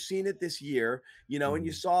because we've seen it this year, you know, and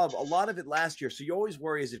you saw a lot of it last year. So you always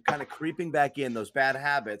worry, is it kind of creeping back in, those bad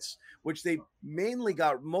habits, which they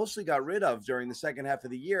mostly got rid of during the second half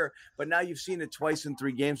of the year. But now you've seen it twice in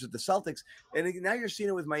 3 games with the Celtics. And now you're seeing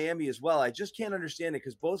it with Miami as well. I just can't understand it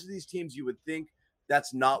because both of these teams, you would think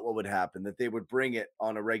that's not what would happen, that they would bring it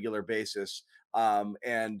on a regular basis.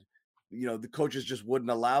 And, you know, the coaches just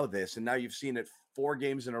wouldn't allow this. And now you've seen it 4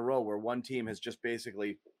 games in a row where one team has just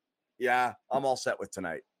basically, yeah, I'm all set with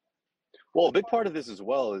tonight. Well, a big part of this as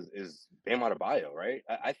well is Bam Adebayo, right?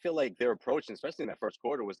 I feel like their approach, especially in that first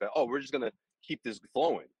quarter, was that, we're just going to keep this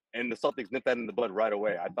flowing. And the Celtics nipped that in the bud right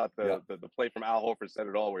away. I thought the play from Al Horford said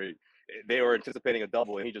it all, where they were anticipating a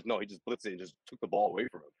double, and he just blitzed it and just took the ball away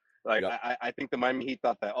from him. Like, I think the Miami Heat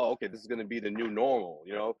thought that, okay, this is going to be the new normal,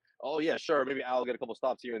 you know? Oh, yeah, sure, maybe Al will get a couple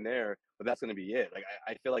stops here and there, but that's going to be it. Like,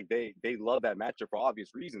 I feel like they love that matchup for obvious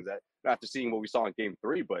reasons, that after seeing what we saw in Game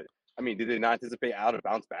 3, but, I mean, did they not anticipate Al to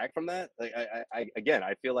bounce back from that? Like,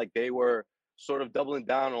 I feel like they were sort of doubling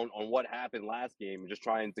down on what happened last game and just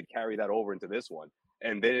trying to carry that over into this one.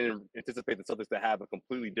 And they didn't anticipate the Celtics to have a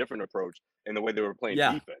completely different approach in the way they were playing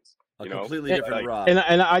defense. A completely different Rob. And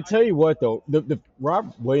I tell you what, though, the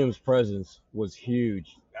Rob Williams' presence was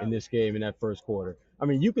huge in this game in that first quarter. I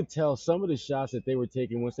mean, you could tell some of the shots that they were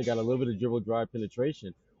taking once they got a little bit of dribble drive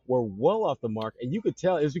penetration were well off the mark. And you could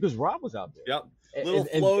tell it was because Rob was out there. Yep. Little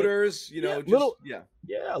floaters,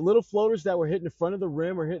 little floaters that were hitting the front of the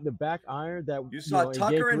rim or hitting the back iron. That you saw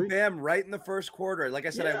Tucker and Bam right in the first quarter. Like I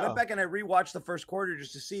said, I went back and I rewatched the first quarter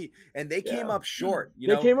just to see, and they came up short.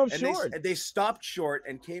 They came up short. They stopped short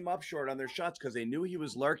and came up short on their shots because they knew he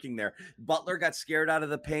was lurking there. Butler got scared out of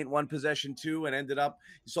the paint 1 possession 2 and ended up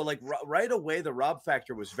like right away. The Rob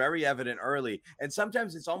factor was very evident early, and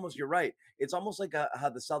sometimes it's almost, you're right. It's almost like how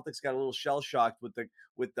the Celtics got a little shell shocked with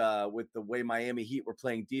the way Miami Heat were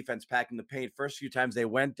playing defense, packing the paint. First few times they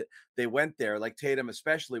went there, like Tatum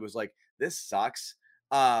especially was like, this sucks.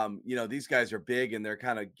 These guys are big and they're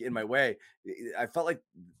kind of in my way. I felt like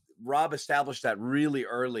Rob established that really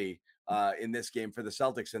early in this game for the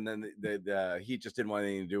Celtics, and then the Heat just didn't want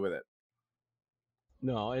anything to do with it.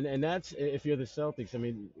 No, and that's, if you're the Celtics, I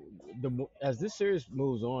mean, as this series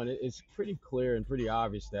moves on, it's pretty clear and pretty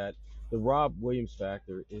obvious that the Rob Williams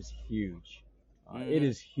factor is huge. It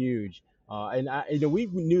is huge. And we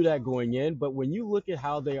knew that going in, but when you look at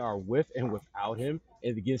how they are with and without him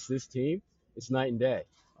and against this team, it's night and day.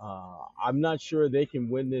 I'm not sure they can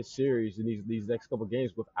win this series in these next couple of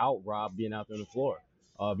games without Rob being out there on the floor,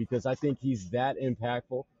 because I think he's that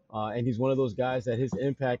impactful, and he's one of those guys that his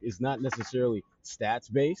impact is not necessarily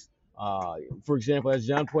stats based. For example, as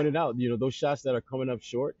John pointed out, those shots that are coming up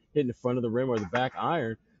short, hitting the front of the rim or the back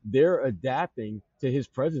iron, they're adapting to his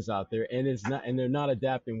presence out there, and they're not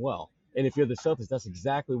adapting well. And if you're the Celtics, that's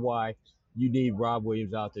exactly why you need Rob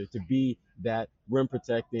Williams out there to be that rim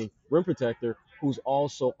protector who's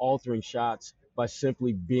also altering shots by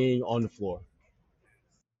simply being on the floor.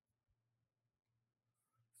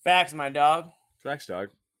 Facts, my dog. Facts, dog.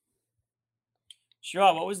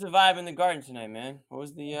 Sure. What was the vibe in the Garden tonight, man? What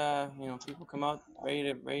was the people come out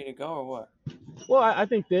ready to go or what? Well, I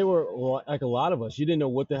think they were like a lot of us. You didn't know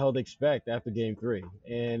what the hell to expect after Game 3,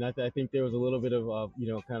 and I think there was a little bit of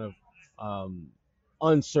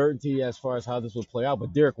uncertainty as far as how this would play out.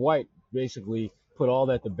 But Derek White basically put all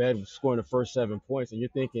that to bed, scoring the first 7 points. And you're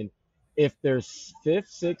thinking, if their 5th,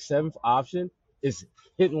 6th, 7th option is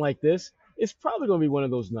hitting like this, it's probably going to be one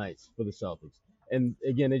of those nights for the Celtics. And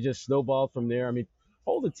again, they just snowballed from there. I mean,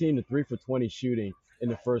 hold a team to 3 for 20 shooting in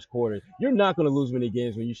the first quarter. You're not going to lose many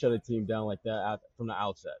games when you shut a team down like that from the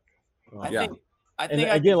outset. I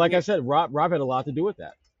think I said, Rob had a lot to do with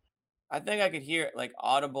that. I think I could hear like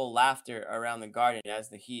audible laughter around the Garden as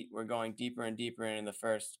the Heat were going deeper and deeper in the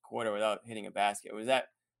first quarter without hitting a basket.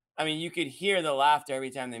 You could hear the laughter every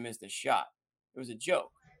time they missed a shot. It was a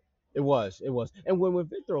joke. It was. And when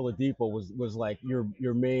Victor Oladipo was like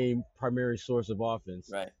your main primary source of offense,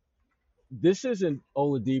 Right. this isn't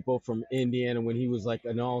Oladipo from Indiana when he was like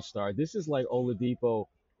an all-star. This is like Oladipo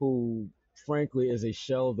who, frankly, is a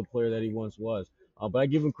shell of the player that he once was. But I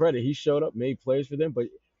give him credit. He showed up, made plays for them. But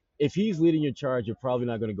if he's leading your charge, you're probably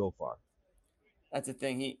not going to go far. That's the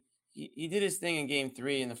thing. He did his thing in Game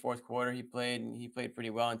 3 in the fourth quarter. He played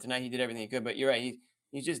pretty well. And tonight he did everything he could. But you're right.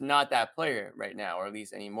 He's just not that player right now, or at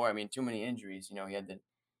least anymore. I mean, too many injuries. You know, I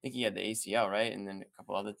think he had the ACL, right? And then a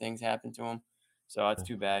couple other things happened to him. So that's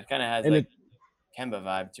too bad. Kind of has And like Kemba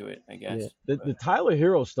vibe to it, I guess. Yeah. The Tyler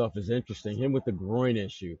Hero stuff is interesting. Him with the groin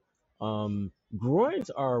issue. Groins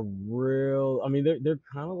are real. I mean, they're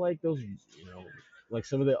kind of like those, like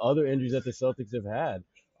some of the other injuries that the Celtics have had.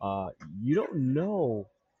 You don't know.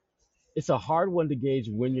 It's a hard one to gauge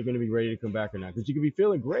when you're going to be ready to come back or not, because you could be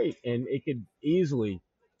feeling great and it could easily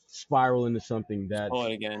spiral into something that's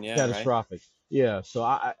catastrophic. Right? Yeah.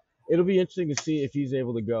 So it'll be interesting to see if he's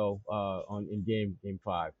able to go in game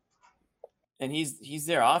 5. And he's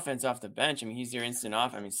their offense off the bench. I mean, he's their instant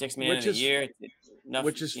off. I mean, 6 man of the year,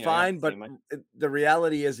 which is fine. But the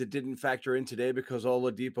reality is, it didn't factor in today because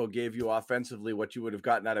Oladipo gave you offensively what you would have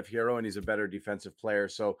gotten out of Hero, and he's a better defensive player.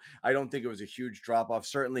 So I don't think it was a huge drop off.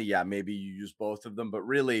 Certainly, yeah, maybe you use both of them, but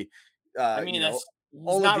really, I mean, he's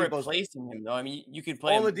not replacing him, though. I mean, you could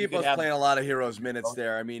play Oladipo's playing a lot of Heroes minutes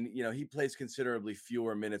there. I mean, he plays considerably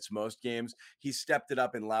fewer minutes most games. He stepped it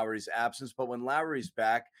up in Lowry's absence, but when Lowry's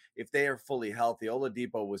back, if they are fully healthy,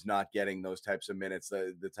 Oladipo was not getting those types of minutes,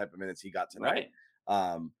 the type of minutes he got tonight.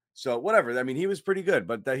 Right. So whatever. I mean, he was pretty good,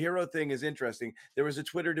 but the Hero thing is interesting. There was a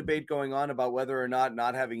Twitter debate going on about whether or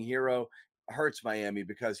not having Hero hurts Miami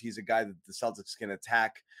because he's a guy that the Celtics can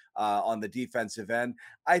attack on the defensive end.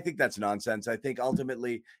 I think that's nonsense. I think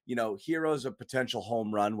ultimately, Hero's a potential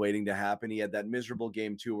home run waiting to happen. He had that miserable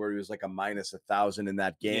game 2 where he was like a minus 1,000 in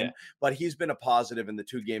that game, but he's been a positive in the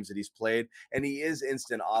 2 games that he's played, and he is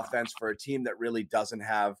instant offense for a team that really doesn't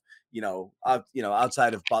have,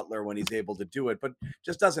 outside of Butler when he's able to do it, but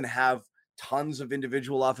just doesn't have tons of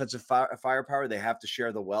individual offensive firepower. They have to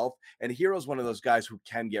share the wealth, and Hero's one of those guys who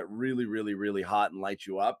can get really, really, really hot and light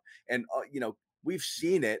you up. And we've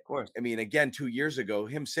seen it. Of course. I mean, again, 2 years ago,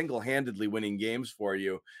 him single-handedly winning games for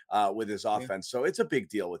you with his offense. So it's a big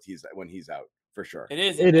deal when he's out, for sure. It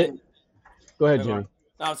is. Go ahead, Jimmy.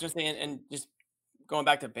 No, I was just saying, and just going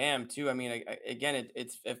back to Bam too. I mean, again,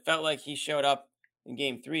 it felt like he showed up in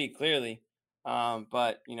Game 3 clearly,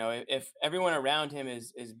 but if everyone around him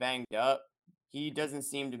is banged up, he doesn't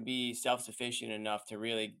seem to be self-sufficient enough to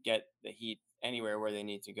really get the Heat anywhere where they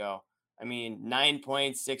need to go. I mean, 9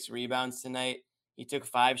 points, 6 rebounds tonight. He took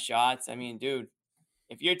 5 shots. I mean, dude,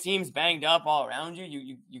 if your team's banged up all around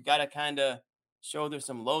you, you got to kind of shoulder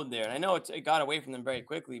some load there. And I know it got away from them very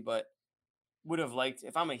quickly, but would have liked,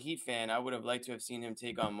 if I'm a Heat fan, I would have liked to have seen him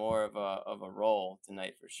take on more of a role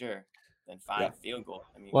tonight for sure than 5 field goals.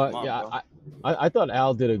 I mean, well, I thought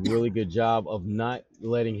Al did a really good job of not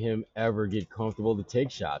letting him ever get comfortable to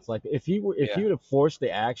take shots. Like if he would have forced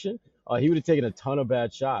the action, he would have taken a ton of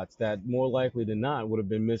bad shots that more likely than not would have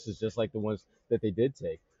been misses, just like the ones that they did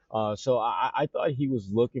take. So I thought he was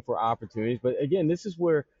looking for opportunities. But again, this is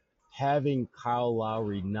where having Kyle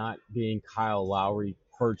Lowry not being Kyle Lowry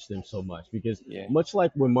hurts them so much, because much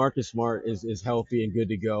like when Marcus Smart is healthy and good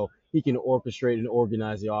to go, he can orchestrate and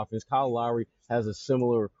organize the offense. Kyle Lowry has a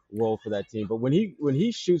similar role for that team. But when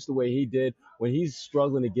he shoots the way he did, when he's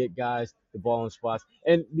struggling to get guys the ball in spots.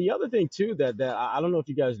 And the other thing too that I don't know if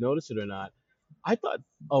you guys noticed it or not, I thought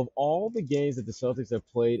of all the games that the Celtics have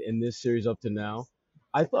played in this series up to now,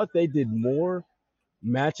 I thought they did more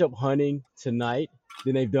matchup hunting tonight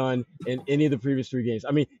than they've done in any of the previous 3 games.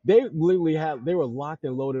 I mean, they literally they were locked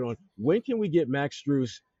and loaded on when can we get Max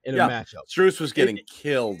Strus in a matchup. Strus was getting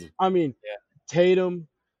killed. I mean, Tatum,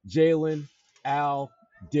 Jalen, Al,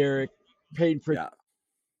 Derek, Peyton Pritchard.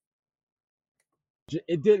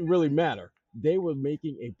 It didn't really matter. They were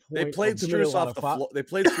making a point. They played Strus off the floor. They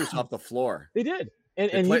played Strus off the floor. They did.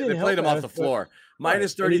 They played him off the floor.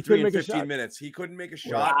 Minus 33 in 15 minutes. He couldn't make a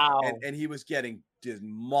shot, and he was getting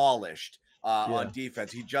demolished on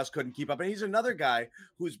defense. He just couldn't keep up. And he's another guy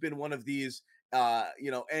who's been one of these,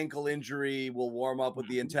 ankle injury, will warm up with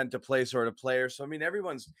the intent to play sort of player. So, I mean,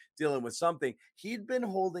 everyone's dealing with something. He'd been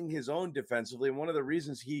holding his own defensively. And one of the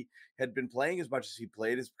reasons he had been playing as much as he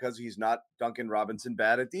played is because he's not Duncan Robinson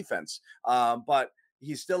bad at defense. But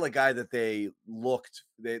he's still a guy that they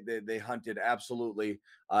hunted absolutely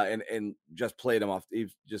and just played him off.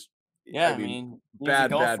 He's just, I mean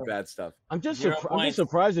bad stuff. I'm just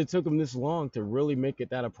surprised it took them this long to really make it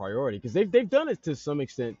that a priority, because they've done it to some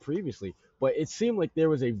extent previously. But it seemed like there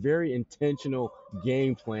was a very intentional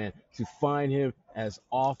game plan to find him as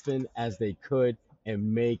often as they could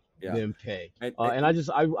and make them pay. And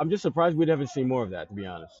I'm just surprised we haven't seen more of that, to be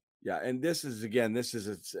honest. Yeah, and this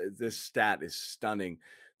stat is stunning.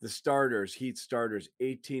 The starters, Heat starters,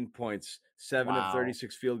 18 points, 7 of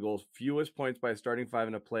 36 field goals, fewest points by a starting five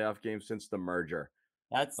in a playoff game since the merger.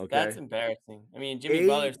 That's embarrassing. I mean, Jimmy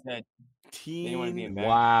Butler said they didn't want to be embarrassed.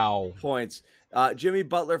 Wow. Points. Jimmy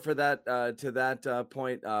Butler for that to that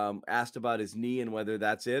point asked about his knee and whether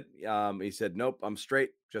that's it. He said, "Nope, I'm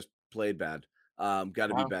straight. Just played bad. Got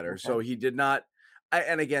to be better." Okay. So he did not.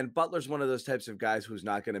 And again, Butler's one of those types of guys who's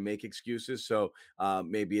not going to make excuses. So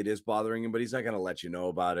maybe it is bothering him, but he's not going to let you know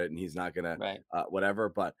about it, and he's not going to whatever.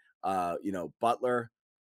 But Butler,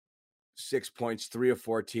 6 points, 3 of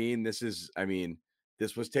 14. This was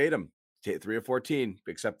Tatum. 3 of 14,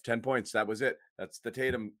 except 10 points. That was it. That's the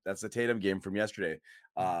Tatum game from yesterday.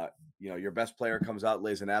 Your best player comes out,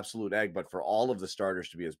 lays an absolute egg, but for all of the starters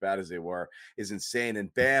to be as bad as they were is insane.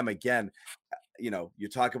 And Bam, again, you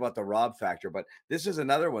talk about the Rob factor, but this is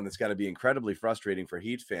another one that's got to be incredibly frustrating for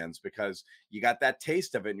Heat fans because you got that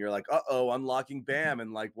taste of it and you're like, unlocking Bam.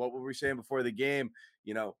 And like, what were we saying before the game?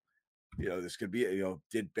 This could be,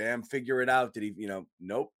 did Bam figure it out? Did he,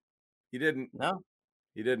 nope, he didn't. No,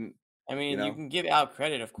 he didn't. I mean, you can give Al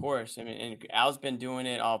credit, of course. I mean, and Al's been doing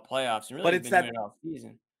it all playoffs and really but it's been doing it all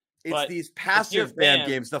season. It's these passive Bam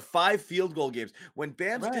games, the 5 field goal games. When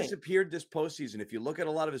Bam's disappeared this postseason, if you look at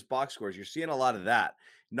a lot of his box scores, you're seeing a lot of that.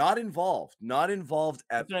 Not involved at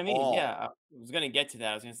That's what I mean. all. Yeah, I was going to get to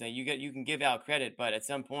that. I was going to say you can give Al credit, but at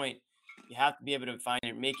some point you have to be able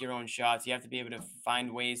to make your own shots. You have to be able to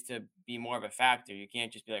find ways to be more of a factor. You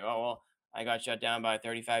can't just be like, oh, well, I got shut down by a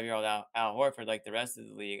 35-year-old Al Horford like the rest of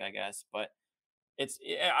the league, I guess. But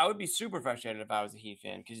I would be super frustrated if I was a Heat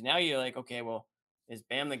fan because now you're like, okay, well, is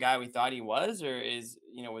Bam the guy we thought he was, or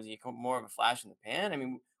was he more of a flash in the pan? I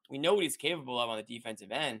mean, we know what he's capable of on the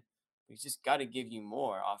defensive end. He's just got to give you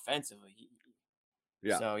more offensively.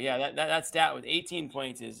 So that stat with 18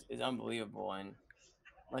 points is unbelievable, and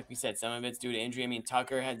like we said, some of it's due to injury. I mean,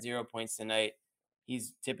 Tucker had 0 points tonight.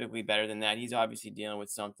 He's typically better than that. He's obviously dealing with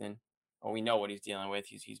something, or we know what he's dealing with.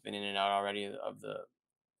 He's been in and out already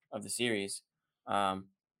of the series.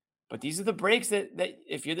 But these are the breaks that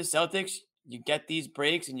if you're the Celtics, you get these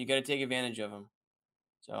breaks and you got to take advantage of them.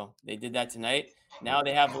 So they did that tonight. Now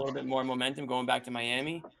they have a little bit more momentum going back to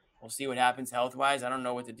Miami. We'll see what happens health wise. I don't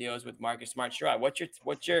know what the deal is with Marcus Smart. Sherrod,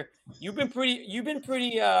 what's your you've been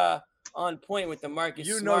pretty on point with the Marcus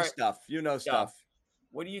Smart. You know stuff.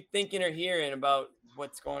 What are you thinking or hearing about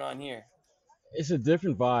what's going on here? It's a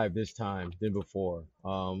different vibe this time than before.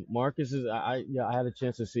 Marcus is I had a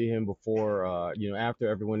chance to see him before, after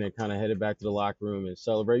everyone had kind of headed back to the locker room and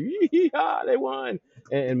celebrate, yeah, they won.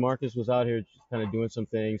 And Marcus was out here just kind of doing some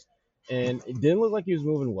things, and it didn't look like he was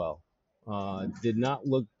moving well.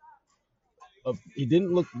 He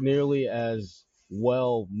didn't look nearly as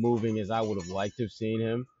well moving as I would have liked to have seen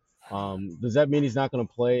him. Does that mean he's not going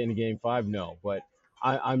to play in Game 5? No, but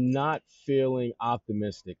I'm not feeling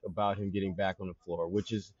optimistic about him getting back on the floor,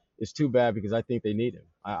 which is too bad because I think they need him.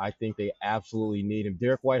 I think they absolutely need him.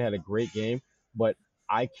 Derek White had a great game, but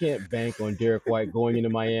I can't bank on Derek White going into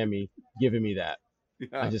Miami giving me that. Yeah.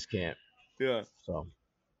 I just can't. Yeah. So.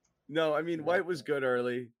 No, I mean, White was good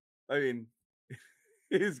early. I mean,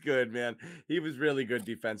 he's good, man. He was really good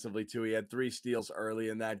defensively too. He had 3 steals early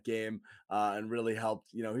in that game and really helped.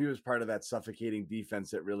 He was part of that suffocating defense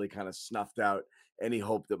that really kind of snuffed out any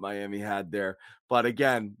hope that Miami had there. But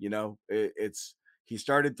again, he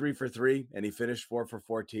started 3 for 3 and he finished 4 for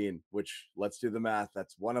 14, which, let's do the math.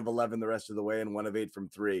 That's 1 of 11 the rest of the way and 1 of 8 from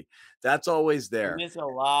 3. That's always there. He missed a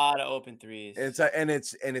lot of open threes. It's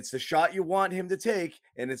the shot you want him to take,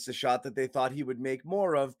 and it's the shot that they thought he would make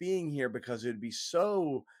more of being here because it'd be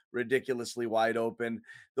so ridiculously wide open.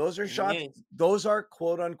 Those are shots. Those are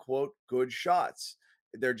quote unquote good shots.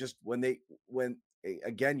 They're just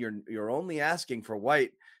again, you're only asking for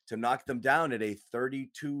White to knock them down at a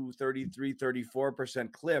 32, 33,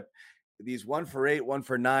 34% clip. These 1 for 8, 1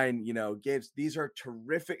 for 9, games. These are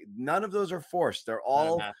terrific. None of those are forced. They're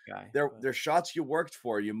all they're shots you worked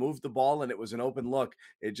for. You moved the ball and it was an open look.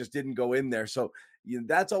 It just didn't go in there. So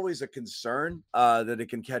that's always a concern that it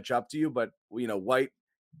can catch up to you. But White,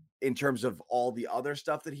 in terms of all the other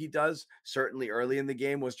stuff that he does, certainly early in the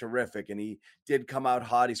game was terrific. And he did come out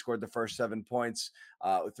hot. He scored the first 7 points,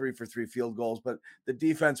 3 for 3 field goals, but the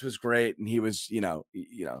defense was great. And he was, he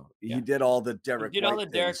did all the Derek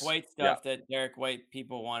White stuff that Derek White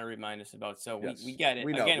people want to remind us about. So we get it.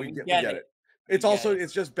 We know, Again, we get it. It's also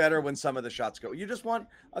it's just better when some of the shots go. You just want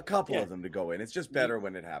a couple of them to go in. It's just better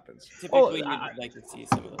when it happens. Typically, you'd like to see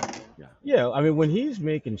some of them. Yeah, I mean, when he's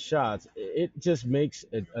making shots, it just makes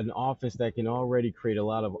an offense that can already create a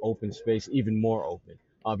lot of open space even more open.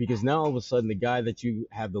 Because now all of a sudden, the guy that you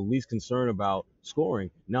have the least concern about scoring,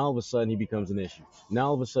 now all of a sudden he becomes an issue. Now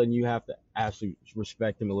all of a sudden you have to actually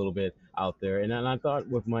respect him a little bit out there. And I thought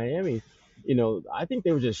with Miami, I think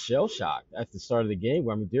they were just shell shocked at the start of the game.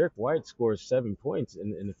 Where I mean, Derek White scores 7 points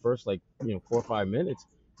in the first 4 or 5 minutes.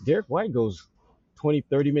 Derek White goes 20,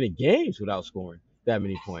 30-minute games without scoring that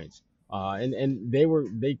many points. And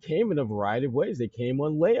they came in a variety of ways. They came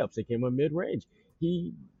on layups. They came on mid-range.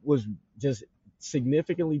 He was just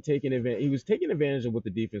significantly taking advantage. He was taking advantage of what the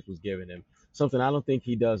defense was giving him. Something I don't think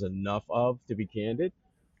he does enough of, to be candid.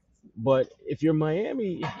 But if you're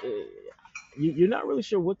Miami, you're not really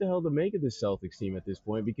sure what the hell to make of this Celtics team at this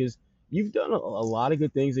point, because you've done a lot of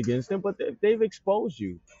good things against them, but they've exposed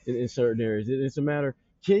you in certain areas. It's a matter,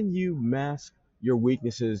 can you mask your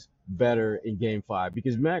weaknesses better in Game 5?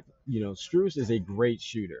 Because Strus is a great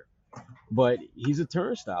shooter, but he's a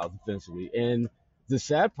turnstile defensively. And the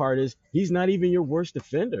sad part is he's not even your worst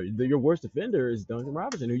defender. Your worst defender is Duncan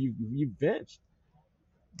Robinson, who you benched.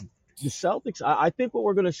 The Celtics, I think what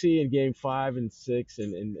we're going to see in Game 5 and 6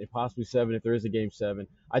 and possibly 7, if there is a Game 7,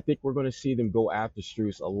 I think we're going to see them go after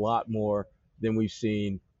Strus a lot more than we've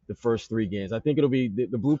seen the first 3 games. I think it'll be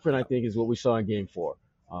the blueprint. I think is what we saw in Game 4,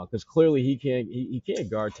 because clearly he can't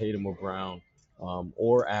guard Tatum or Brown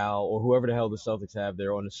or Al or whoever the hell the Celtics have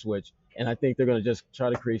there on the switch. And I think they're going to just try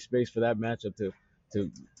to create space for that matchup to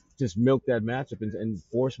just milk that matchup and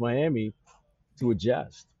force Miami to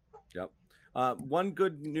adjust. Yep. One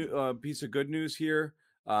good piece of good news here,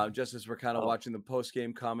 just as we're kind of watching the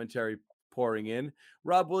post-game commentary pouring in.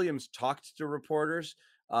 Rob Williams talked to reporters.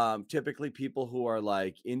 Typically people who are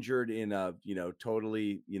like injured in a,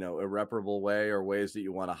 totally, irreparable way, or ways that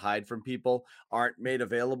you want to hide from people, aren't made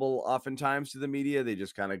available oftentimes to the media. They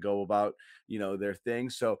just kind of go about, their thing.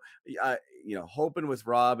 So, hoping with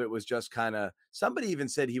Rob, it was just kind of, somebody even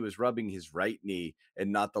said he was rubbing his right knee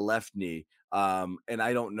and not the left knee. And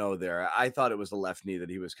I don't know there. I thought it was the left knee that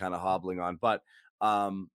he was kind of hobbling on. But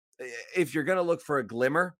if you're going to look for a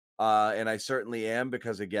glimmer, and I certainly am,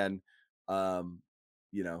 because again, I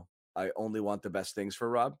only want the best things for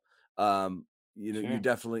Rob. Sure. You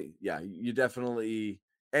definitely,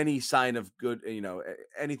 any sign of good,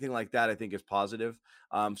 anything like that, I think is positive.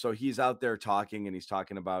 So he's out there talking, and he's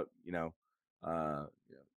talking about,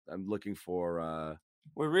 I'm looking for,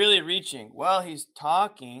 we're really reaching. Well, he's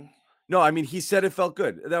talking. No, I mean, he said it felt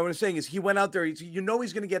good. That what I'm saying is he went out there, he's going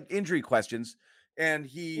to get injury questions. And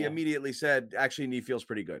he immediately said, actually, knee feels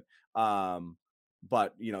pretty good.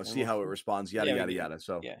 But see how it responds, yada yada.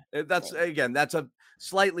 So that's again, that's a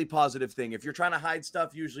slightly positive thing. If you're trying to hide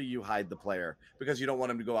stuff, usually you hide the player because you don't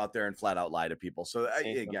want him to go out there and flat out lie to people. So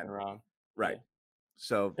again, wrong, right? Yeah.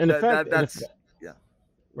 So and that's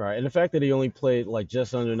right. And the fact that he only played like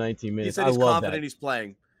just under 19 minutes, he said he's confident that. He's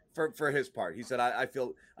playing for his part. He said, I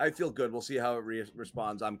feel good. We'll see how it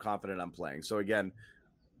responds. I'm confident I'm playing. So again,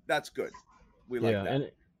 that's good. We like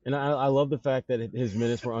that. And I love the fact that his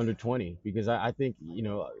minutes were under 20, because I think,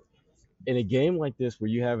 in a game like this where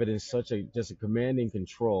you have it in such a commanding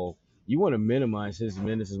control, you want to minimize his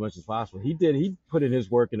minutes as much as possible. He put in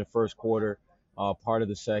his work in the first quarter, part of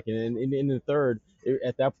the second, and in the third,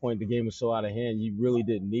 at that point, the game was so out of hand, you really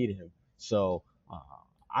didn't need him. So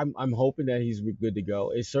I'm hoping that he's good to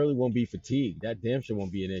go. It certainly won't be fatigue. That damn sure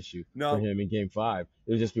won't be an issue for him in Game 5.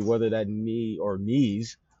 It'll just be whether that knee or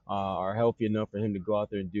knees are healthy enough for him to go out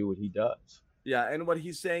there and do what he does. Yeah, and what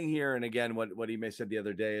he's saying here, and again, what he may said the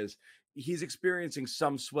other day, is he's experiencing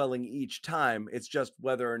some swelling each time. It's just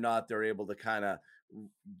whether or not they're able to kind of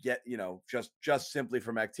get, just simply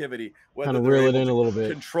from activity, whether they're reel able it in to a little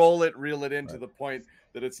bit, control it, reel it in to the point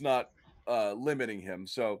that it's not limiting him.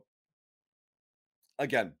 So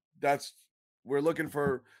again, we're looking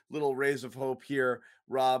for little rays of hope here.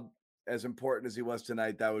 Rob, as important as he was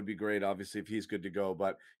tonight, that would be great, obviously, if he's good to go.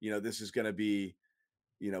 But, this is going to be,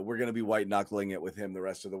 we're going to be white knuckling it with him the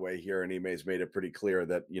rest of the way here. And Ime's made it pretty clear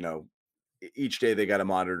that, each day they got to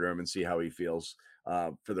monitor him and see how he feels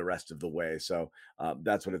for the rest of the way. So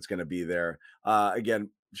that's what it's going to be there. Again,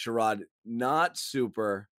 Sherrod, not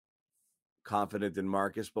super confident in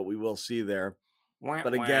Marcus, but we will see there.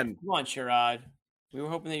 But again, come on, Sherrod. We were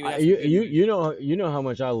hoping that you would have you know how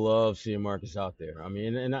much I love seeing Marcus out there. I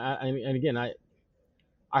mean, and again,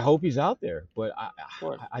 I hope he's out there, but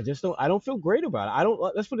I just don't feel great about it.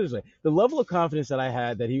 Let's put it this way: the level of confidence that I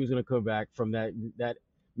had that he was going to come back from that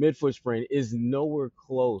midfoot sprain is nowhere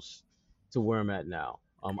close to where I'm at now.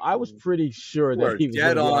 I was pretty sure that We're he was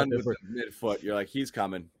dead going to be out on there with for the midfoot. You're like, he's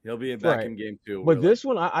coming. He'll be back in game 2. But this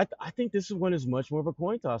one, I think this one is much more of a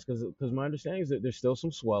coin toss because my understanding is that there's still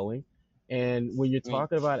some swelling, and when you're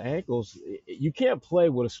talking about ankles, you can't play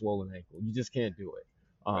with a swollen ankle. You just can't do it.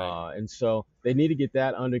 And so they need to get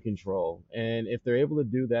that under control. And if they're able to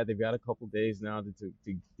do that, they've got a couple days now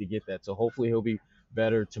to get that. So hopefully he'll be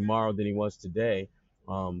better tomorrow than he was today.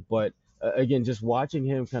 But again, just watching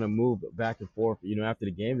him kind of move back and forth, after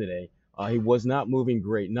the game today, he was not moving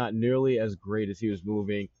great, not nearly as great as he was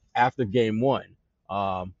moving after game 1,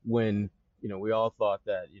 when, we all thought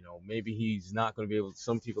that, maybe he's not going to be able to,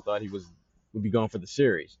 some people thought he would be gone for the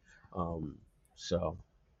series.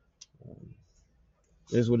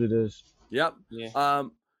 It is what it is. Yep. Yeah.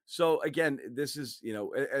 So again, this is,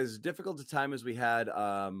 as difficult a time as we had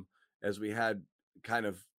kind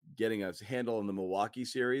of getting a handle on the Milwaukee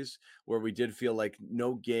series, where we did feel like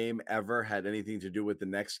no game ever had anything to do with the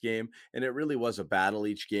next game. And it really was a battle.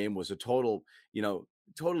 Each game was a total,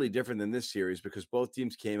 totally different than this series, because both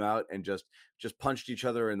teams came out and just punched each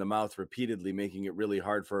other in the mouth repeatedly, making it really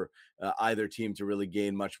hard for either team to really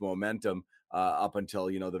gain much momentum up until,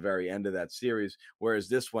 the very end of that series. Whereas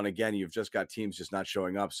this one, again, you've just got teams just not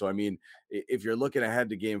showing up. So, I mean, if you're looking ahead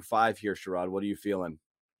to game 5 here, Sherrod, what are you feeling?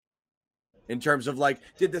 In terms of, like,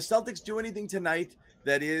 did the Celtics do anything tonight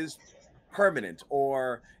that is permanent,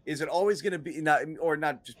 or is it always going to be not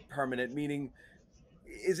just permanent, meaning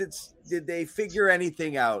did they figure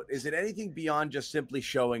anything out? Is it anything beyond just simply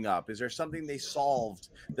showing up? Is there something they solved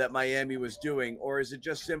that Miami was doing, or is it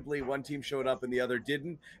just simply one team showed up and the other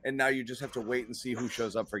didn't, and now you just have to wait and see who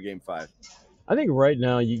shows up for game 5? I think right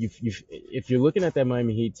now, if you're looking at that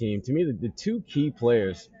Miami Heat team, to me, the two key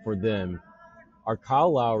players for them are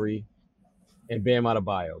Kyle Lowry and Bam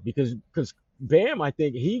Adebayo, because Bam, I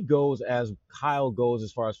think he goes as Kyle goes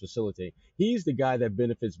as far as facilitating. He's the guy that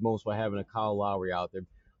benefits most by having a Kyle Lowry out there.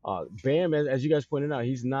 Bam, as you guys pointed out,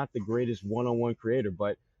 he's not the greatest one-on-one creator,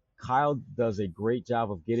 but Kyle does a great job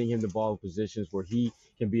of getting him the ball in positions where he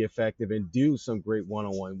can be effective and do some great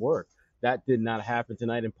one-on-one work. That did not happen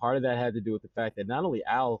tonight, and part of that had to do with the fact that not only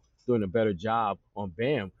Al doing a better job on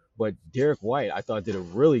Bam, but Derek White, I thought, did a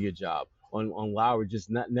really good job on Lowry, just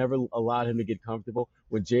never allowed him to get comfortable.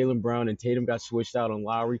 When Jaylen Brown and Tatum got switched out on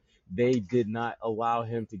Lowry, they did not allow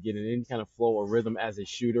him to get in any kind of flow or rhythm as a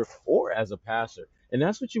shooter or as a passer. And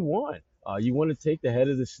that's what you want. You want to take the head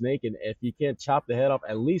of the snake, and if you can't chop the head off,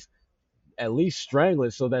 at least strangle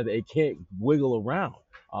it so that it can't wiggle around.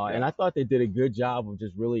 And I thought they did a good job of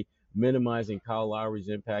just really minimizing Kyle Lowry's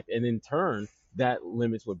impact, and in turn, that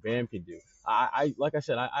limits what Bam can do. Like I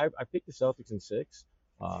said, I picked the Celtics in 6.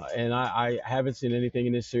 And I haven't seen anything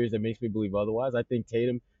in this series that makes me believe otherwise. I think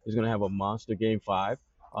Tatum is going to have a monster game 5,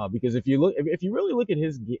 because if you really look at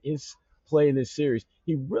his play in this series,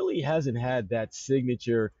 he really hasn't had that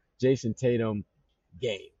signature Jason Tatum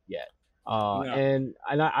game yet. And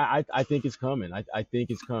I think it's coming. I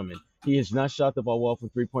think it's coming. He has not shot the ball well from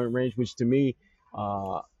 3-point range, which to me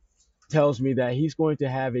tells me that he's going to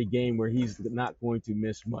have a game where he's not going to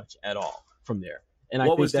miss much at all from there. And what I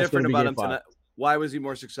think was that's different going to be about game him 5. tonight? Why was he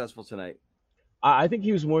more successful tonight? I think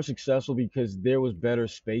he was more successful because there was better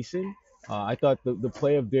spacing. I thought the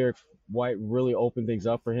play of Derek White really opened things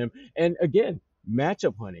up for him. And again,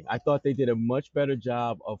 matchup hunting. I thought they did a much better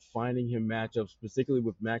job of finding him matchups, particularly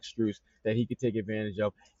with Max Strus, that he could take advantage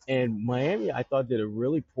of. And Miami, I thought, did a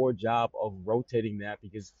really poor job of rotating that,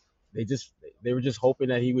 because they were just hoping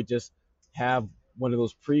that he would just have one of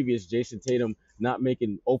those previous Jason Tatum not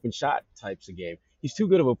making open shot types of game. He's too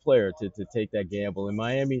good of a player to take that gamble. In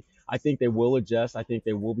Miami, I think they will adjust. I think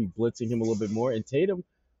they will be blitzing him a little bit more. And Tatum,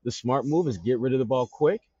 the smart move is get rid of the ball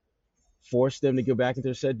quick, force them to go back into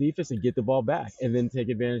their set defense and get the ball back, and then take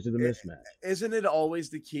advantage of the mismatch. Isn't it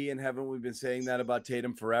always the key, and haven't we been saying that about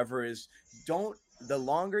Tatum forever, is the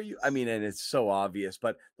longer you, and it's so obvious,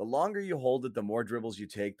 but the longer you hold it, the more dribbles you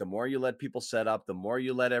take, the more you let people set up, the more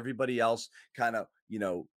you let everybody else kind of,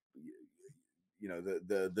 the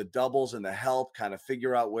doubles and the help kind of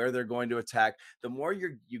figure out where they're going to attack, the more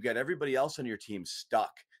you get everybody else on your team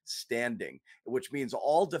stuck, standing, which means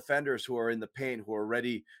all defenders who are in the paint, who are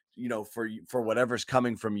ready, for whatever's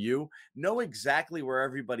coming from you, know exactly where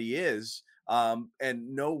everybody is,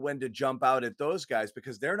 and know when to jump out at those guys,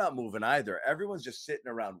 because they're not moving either. Everyone's just sitting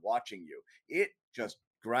around watching you. It just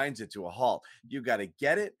grinds it to a halt. You got to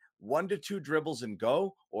get it, 1 to 2 dribbles and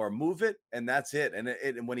go, or move it, and that's it.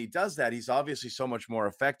 And when he does that, he's obviously so much more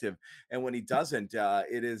effective. And when he doesn't,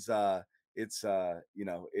 it's a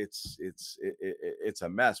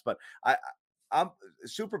mess. But I'm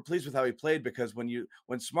super pleased with how he played, because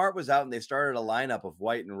when Smart was out and they started a lineup of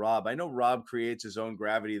White and Rob, I know Rob creates his own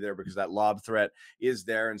gravity there because that lob threat is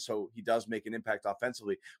there, and so he does make an impact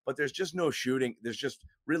offensively. But there's just no shooting. There's just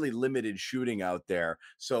really limited shooting out there.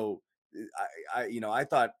 So I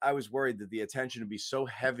thought, I was worried that the attention would be so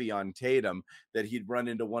heavy on Tatum that he'd run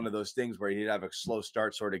into one of those things where he'd have a slow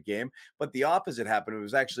start sort of game. But the opposite happened. It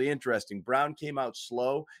was actually interesting. Brown came out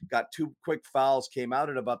slow, got 2 quick fouls, came out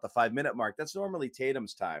at about the 5-minute mark. That's normally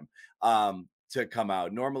Tatum's time to come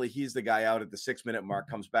out. Normally he's the guy out at the 6-minute mark,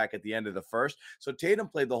 comes back at the end of the first. So Tatum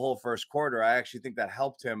played the whole first quarter. I actually think that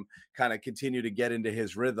helped him kind of continue to get into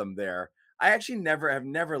his rhythm there. I actually have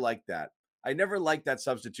never liked that. I never liked that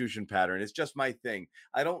substitution pattern. It's just my thing.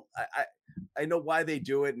 I know why they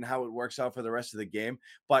do it and how it works out for the rest of the game,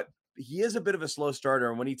 but he is a bit of a slow starter.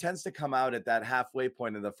 And when he tends to come out at that halfway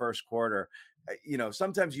point in the first quarter,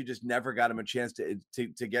 sometimes you just never got him a chance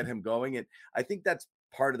to get him going. And I think that's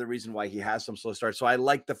part of the reason why he has some slow starts. So I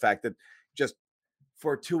like the fact that just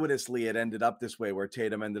fortuitously it ended up this way, where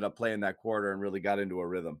Tatum ended up playing that quarter and really got into a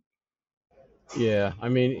rhythm. Yeah, I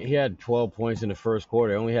mean, he had 12 points in the first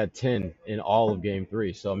quarter. He only had 10 in all of Game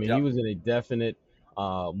 3. So, I mean, he was in a definite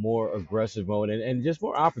more aggressive mode and just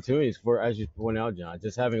more opportunities for, as you point out, John,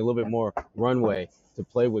 just having a little bit more runway to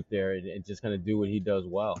play with there and just kind of do what he does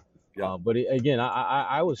well. But again,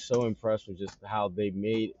 I was so impressed with just how they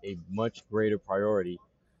made a much greater priority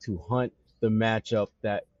to hunt the matchup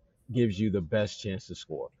that gives you the best chance to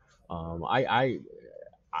score.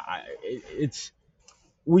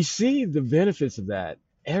 We see the benefits of that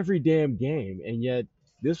every damn game, and yet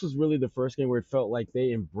this was really the first game where it felt like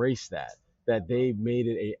they embraced that they made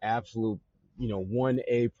it a absolute,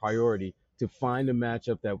 1A priority to find a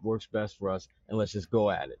matchup that works best for us, and let's just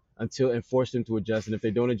go at it and force them to adjust. And if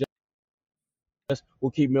they don't adjust,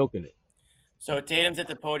 we'll keep milking it. So Tatum's at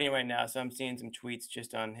the podium right now, so I'm seeing some tweets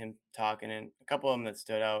just on him talking, and a couple of them that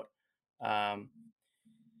stood out.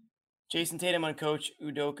 Jason Tatum on Coach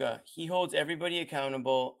Udoka. He holds everybody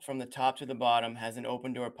accountable from the top to the bottom, has an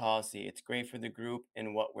open door policy. It's great for the group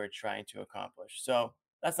and what we're trying to accomplish. So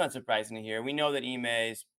that's not surprising to hear. We know that Ime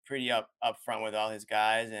is pretty up front with all his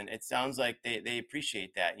guys, and it sounds like they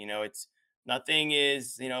appreciate that. It's nothing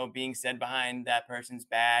is, being said behind that person's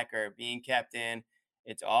back or being kept in.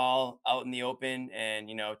 It's all out in the open and,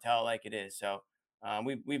 tell it like it is. So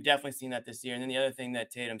we've definitely seen that this year. And then the other thing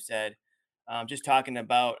that Tatum said, just talking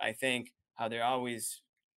about, I think, how they're always,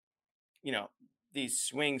 these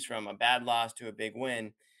swings from a bad loss to a big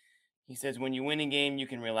win. He says, when you win a game, you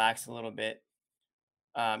can relax a little bit.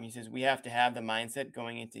 He says, we have to have the mindset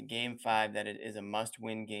going into Game 5 that it is a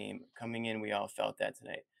must-win game. Coming in, we all felt that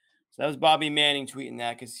tonight. So that was Bobby Manning tweeting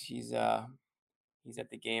that, because he's at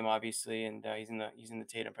the game, obviously, and he's in the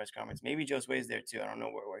Tatum press conference. Maybe Josue's there too. I don't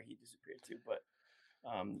know where he disappeared to, but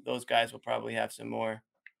those guys will probably have some more.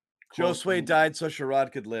 Josue died so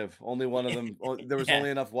Sherrod could live. Only one of them. There was only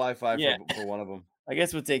enough Wi-Fi for one of them. I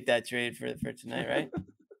guess we'll take that trade for tonight,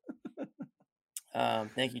 right?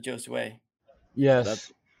 Thank you, Josue.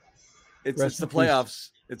 Yes. It's the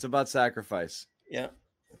playoffs. It's about sacrifice. Yeah.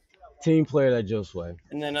 Team player, that Josue.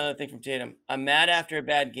 And then another thing from Tatum. I'm mad after a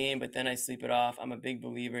bad game, but then I sleep it off. I'm a big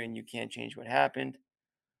believer in you can't change what happened.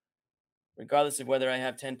 Regardless of whether I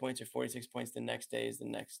have 10 points or 46 points, the next day is the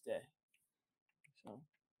next day. So.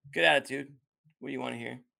 Good attitude. What do you want to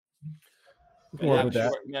hear? Work with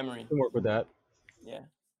that. Memory. Work with that. Yeah,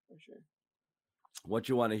 for sure. What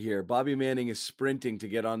you want to hear? Bobby Manning is sprinting to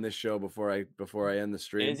get on this show before I end the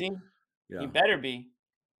stream. Is he? Yeah. He better be.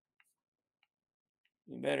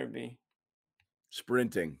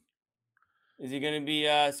 Sprinting. Is he going to be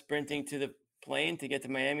sprinting to the plane to get to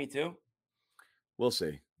Miami too? We'll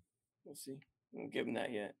see. I won't give him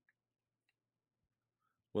that yet.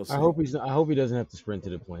 We'll see. I hope he doesn't have to sprint to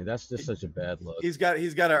the plane. That's just such a bad look. He's got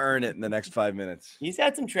to earn it in the next 5 minutes. He's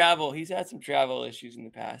had some travel issues in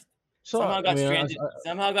the past. Somehow got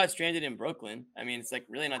stranded in Brooklyn. I mean, it's like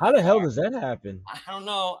really not. How the hell does that happen? I don't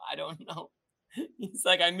know. He's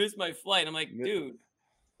like, I missed my flight. I'm like, dude,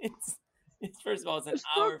 it's first of all, it's an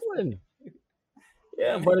hour. Brooklyn.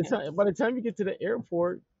 Yeah, by the time you get to the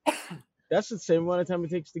airport, that's the same amount of time it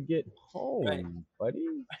takes to get home, buddy.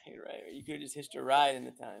 Right. You could have just hitched a ride in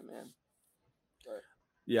the time, man. But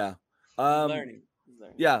yeah. Learning.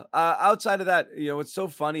 Yeah. Outside of that, what's so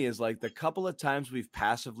funny is like the couple of times we've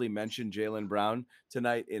passively mentioned Jaylen Brown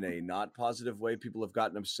tonight in a not positive way, people have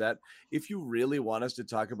gotten upset. If you really want us to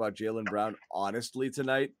talk about Jaylen Brown honestly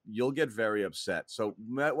tonight, you'll get very upset. So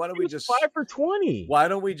why don't we just 5 for 20? Why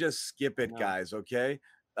don't we just skip it, guys? Okay.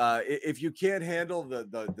 if you can't handle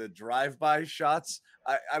the drive-by shots,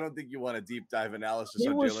 I don't think you want a deep dive analysis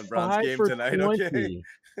on Jaylen Brown's game tonight. 20. Okay,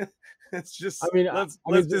 it's just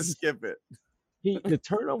let's just skip it. The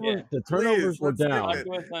turnovers were down.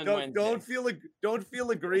 Don't feel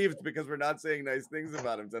aggrieved because we're not saying nice things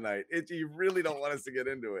about him tonight. You really don't want us to get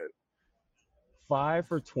into it. 5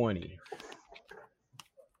 for 20.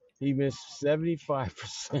 He missed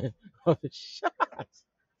 75% of the shots.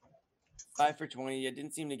 5 for 20. It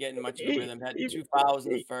didn't seem to get in much of a rhythm. Had 2 fouls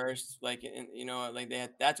in the first.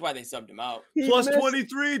 That's why they subbed him out. Plus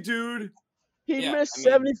 23, dude. He missed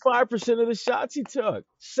 75% of the shots he took.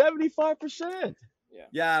 75%.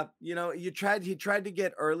 Yeah. He tried to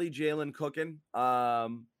get early Jaylen cooking.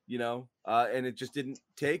 And it just didn't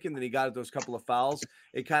take. And then he got those couple of fouls.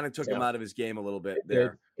 It kind of took him out of his game a little bit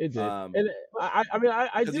there. It did. And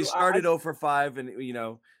I he started 0 for 5,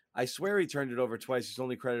 and I swear he turned it over twice. He's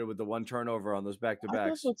only credited with the 1 turnover on those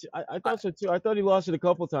back-to-backs. I thought so too. I thought he lost it a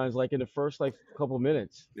couple times, like in the first couple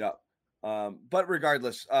minutes. Yeah. But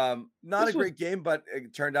regardless, not a great game, but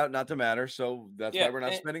it turned out not to matter. So that's why we're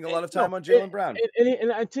not spending a lot of time on Jaylen Brown.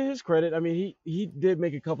 And to his credit, I mean, he did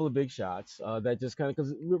make a couple of big shots that just kind of,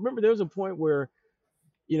 because remember there was a point where,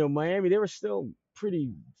 Miami, they were still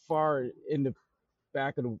pretty far in the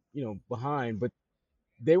back of the, behind, but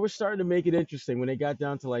they were starting to make it interesting when they got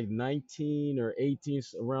down to like 19 or 18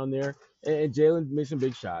 around there, and Jaylen made some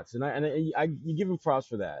big shots, and I you give him props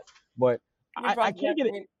for that, but I can't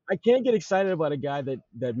get excited about a guy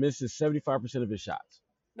that misses 75% of his shots.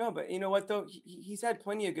 No, but you know what though? He's had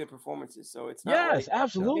plenty of good performances, so it's not. Yes,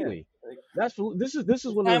 absolutely. This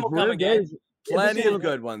is one of the rare days. Plenty of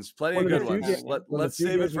good ones. Let's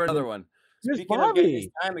save it for another one. Speaking of getting his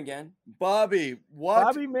time again, Bobby, what?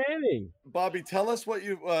 Bobby Manning. Bobby, tell us what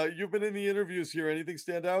you've been in the interviews here. Anything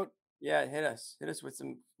stand out? Yeah, hit us with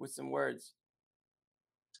some words.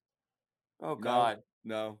 Oh God,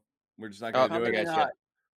 no. We're just not gonna do it.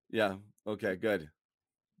 Yeah. Okay. Good.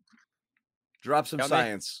 Drop some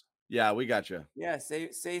science. Yeah, we got you. Yeah.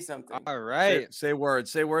 Say something. All right. Say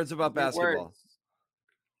words. Say words about basketball. Words.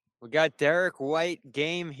 We got Derek White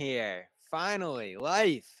game here. Finally,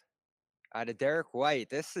 life out of Derek White.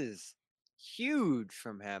 This is huge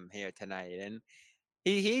from him here tonight, and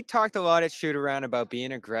he talked a lot at shoot around about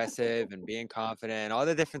being aggressive and being confident, all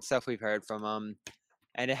the different stuff we've heard from him,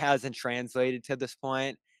 and it hasn't translated to this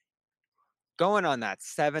point. Going on that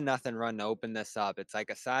 7-0 run to open this up, it's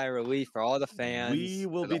like a sigh of relief for all the fans. We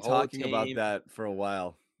will be talking about that for a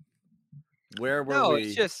while. Where were we?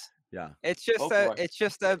 It's just it's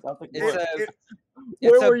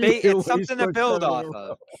something to build off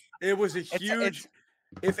of. It was a huge.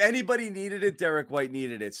 If anybody needed it, Derek White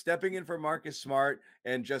needed it. Stepping in for Marcus Smart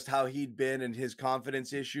and just how he'd been and his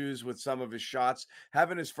confidence issues with some of his shots,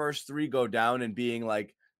 having his first 3 go down and being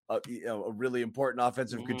like a really important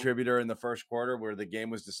offensive contributor in the first quarter where the game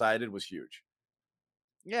was decided was huge.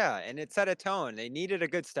 Yeah, and it set a tone. They needed a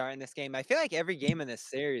good start in this game. I feel like every game in this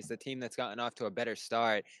series, the team that's gotten off to a better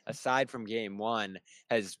start, aside from game 1,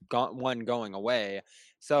 has got one going away.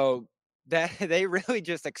 So that they really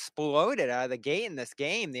just exploded out of the gate in this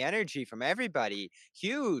game. The energy from everybody,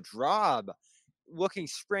 huge. Rob looking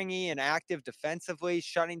springy and active defensively,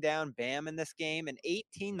 shutting down Bam in this game, an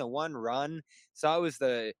 18-1 run. So it was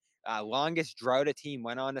the longest drought a team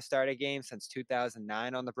went on to start a game since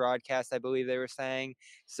 2009 on the broadcast, I believe they were saying.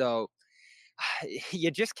 So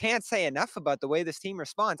you just can't say enough about the way this team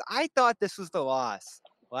responds. I thought this was the loss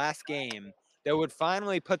last game that would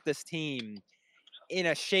finally put this team in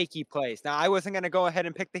a shaky place. Now, I wasn't going to go ahead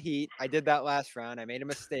and pick the Heat. I did that last round. I made a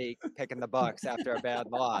mistake picking the Bucks after a bad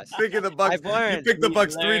loss. Picking the Bucks. I've learned. You picked the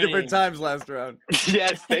Bucks 3 different times last round.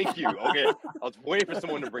 Yes, thank you. Okay, I was waiting for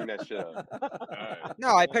someone to bring that shit up. Right.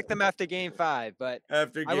 No, I picked them after game 5, but I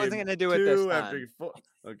wasn't going to do it this time.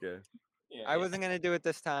 Okay. Yeah, I wasn't going to do it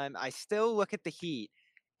this time. I still look at the Heat,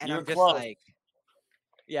 and I'm just like,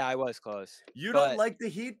 yeah, I was close. You don't like the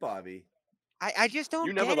Heat, Bobby. I just don't.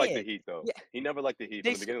 You never liked the it. Heat, though. Yeah. He never liked the Heat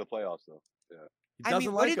from the beginning of the playoffs, though. Yeah. He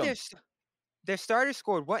doesn't like them. Their starters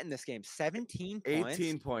scored what in this game? 17 points.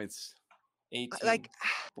 18 points. 18. Like,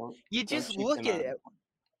 you just look at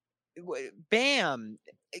it. Bam,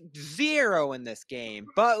 0 in this game.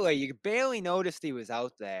 Butler, you barely noticed he was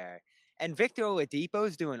out there. And Victor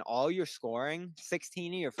Oladipo's doing all your scoring,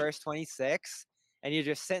 16 of your first 26, and you're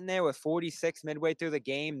just sitting there with 46 midway through the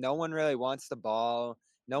game. No one really wants the ball.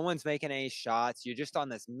 No one's making any shots. You're just on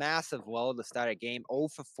this massive lull to start a game, 0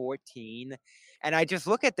 for 14. And I just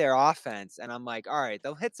look at their offense, and I'm like, all right,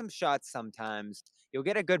 they'll hit some shots sometimes. You'll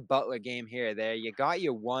get a good Butler game here or there. You got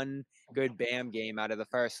your one good Bam game out of the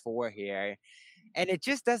first 4 here. And it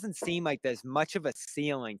just doesn't seem like there's much of a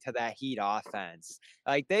ceiling to that Heat offense.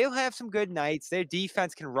 Like, they'll have some good nights. Their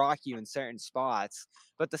defense can rock you in certain spots.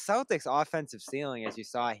 But the Celtics' offensive ceiling, as you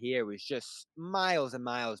saw here, was just miles and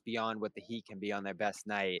miles beyond what the Heat can be on their best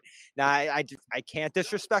night. Now, I can't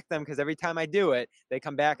disrespect them because every time I do it, they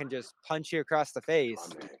come back and just punch you across the face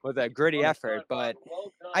with a gritty effort. But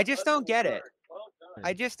I just don't get it.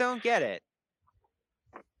 I just don't get it.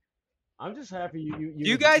 I'm just happy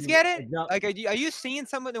you guys get it? Like, are you seeing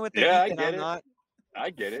someone with the Heat I that get I'm it. not?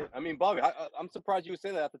 I get it. I mean, Bobby, I'm surprised you would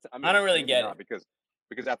say that. I don't really get it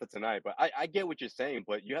because after tonight, but I get what you're saying.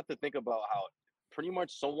 But you have to think about how pretty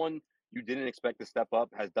much someone you didn't expect to step up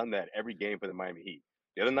has done that every game for the Miami Heat.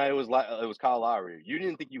 The other night it was Kyle Lowry. You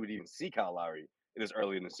didn't think you would even see Kyle Lowry this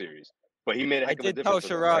early in the series, but he made a heck of a difference. I did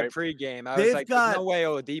tell Sherrod pregame. I was like, "There's no way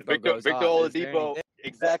Oladipo goes Victor off." Oladipo.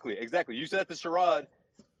 Exactly. You said that to Sherrod,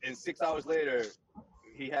 and 6 hours later,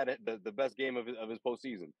 he had the best game of his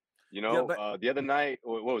postseason. You know, the other night,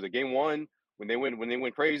 what was it? Game 1 when they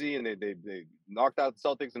went crazy and they knocked out the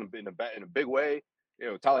Celtics in a big way. You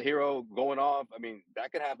know, Tyler Hero going off. I mean,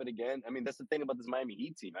 that could happen again. I mean, that's the thing about this Miami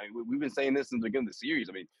Heat team. I mean, we've been saying this since the beginning of the series.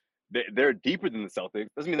 I mean, they're deeper than the Celtics.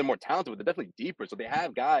 Doesn't mean they're more talented, but they're definitely deeper. So they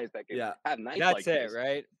have guys that can have nights like this. That's it,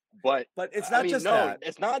 right? But it's not just that.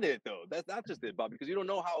 It's not it though. That's not just it, Bob, because you don't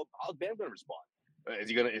know how Bam's gonna respond. Is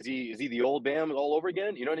he the old Bam all over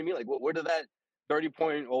again? You know what I mean? Like, where did that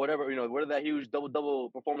 30-point or whatever, you know, where did that huge double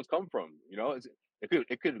performance come from? You know,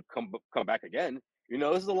 it could come back again. You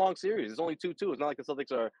know, this is a long series. It's only 2-2. It's not like the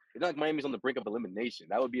Celtics are. It's not like Miami's on the brink of elimination.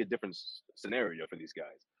 That would be a different scenario for these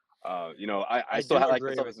guys. You know, I still like the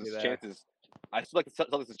Celtics' chances. I still like the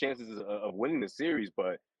Celtics' chances of winning this series,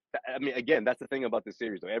 but I mean, again, that's the thing about this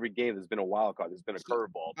series. Though. Every game there's been a wild card. There's been a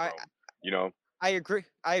curveball. You know. I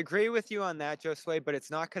agree with you on that, Josue, but it's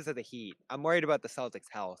not because of the Heat. I'm worried about the Celtics'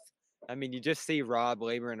 health. I mean, you just see Rob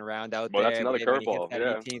laboring around out there. Well, that's another curveball.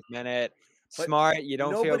 18th minute. Smart. You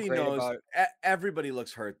don't feel great about it. Everybody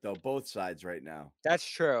looks hurt though, both sides right now. That's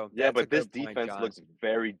true. Yeah, That's but this point, defense John. looks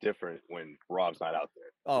very different when Rob's not out there.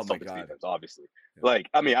 Oh my Celtics God. defense, obviously. Yeah. Like,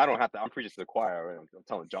 I mean, I don't have to. I'm preaching to the choir. I'm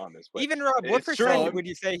telling John this. But even Rob, what percent would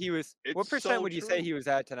you say he was? What percent so would you say he was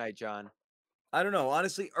at tonight, John? I don't know.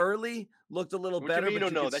 Honestly, early looked a little better. You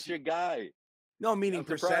don't know. That's your guy. No, meaning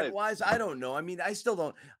percent wise, I don't know. I mean,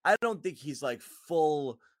 I don't think he's like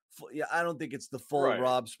full. Yeah, I don't think it's the full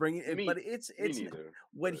Rob Spring, but it's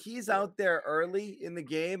when he's out there early in the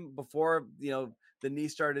game before, you know, the knee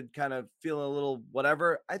started kind of feeling a little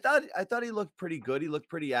whatever. I thought he looked pretty good. He looked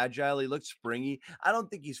pretty agile. He looked springy. I don't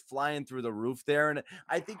think he's flying through the roof there. And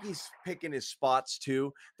I think he's picking his spots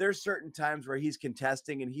too. There's certain times where he's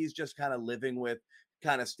contesting and he's just kind of living with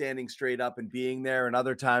kind of standing straight up and being there, and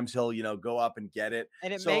other times he'll, you know, go up and get it,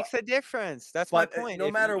 and it makes a difference. That's my point. No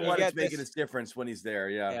matter what, it's making a difference when he's there.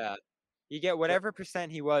 Yeah, you get whatever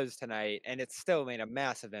percent he was tonight, and it's still made a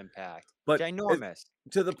massive impact. But ginormous.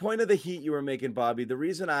 To the point of the Heat you were making, Bobby, the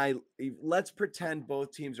reason let's pretend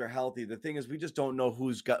both teams are healthy. The thing is, we just don't know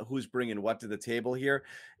who's bringing what to the table here.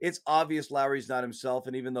 It's obvious Lowry's not himself,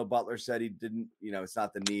 and even though Butler said he didn't, you know, it's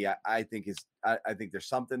not the knee. I think there's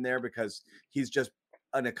something there because he's just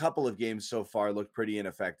in a couple of games so far looked pretty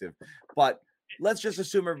ineffective. But let's just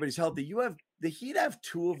assume everybody's healthy. The Heat have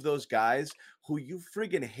two of those guys who you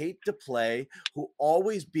friggin' hate to play, who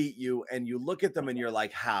always beat you, and you look at them and you're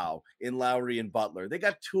like, how? In Lowry and Butler. They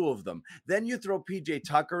got two of them. Then you throw PJ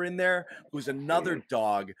Tucker in there, who's another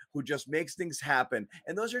dog who just makes things happen.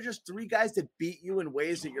 And those are just three guys that beat you in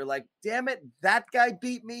ways that you're like, damn it, that guy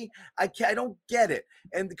beat me. I don't get it.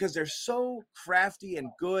 And because they're so crafty and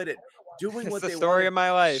good at doing what they want. It's the story of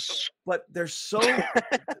my life. But they're so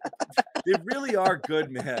they really are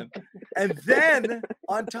good, man. And then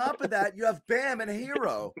on top of that, you have Bam and a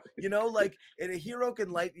Hero. You know, like, and a Hero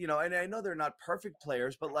can, like, you know, and I know they're not perfect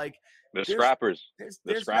players, but like they're scrappers. It's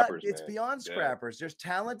beyond scrappers. There's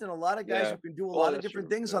talent and a lot of guys who can do a lot of different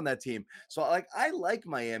things on that team. So like I like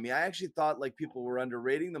Miami. I actually thought like people were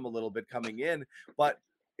underrating them a little bit coming in, but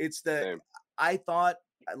it's I thought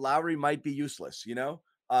Lowry might be useless, you know,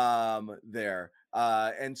 there.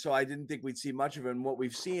 And so I didn't think we'd see much of him. What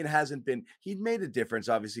we've seen hasn't been, he'd made a difference,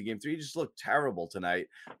 obviously, game 3. He just looked terrible tonight.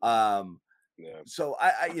 So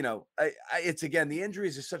it's again, the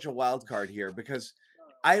injuries is such a wild card here because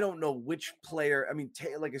I don't know which player. I mean,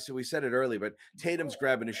 like I said, we said it early, but Tatum's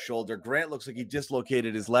grabbing his shoulder. Grant looks like he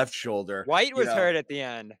dislocated his left shoulder. White was hurt at the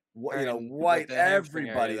end. White,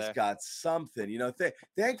 everybody's got something, you know.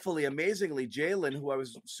 Thankfully, amazingly, Jalen, who I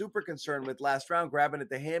was super concerned with last round, grabbing at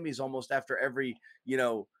the hammies almost after every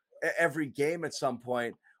game at some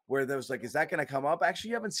point, where there was like, is that going to come up? Actually,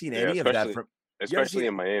 you haven't seen any of that from. especially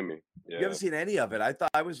in Miami. Yeah. You haven't seen any of it.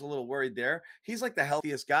 I was a little worried there. He's like the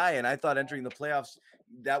healthiest guy, and I thought entering the playoffs,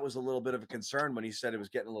 that was a little bit of a concern when he said it was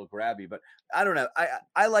getting a little grabby. But I don't know.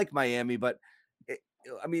 I like Miami, but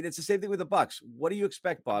it's the same thing with the Bucks. What do you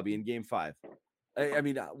expect, Bobby, in Game 5?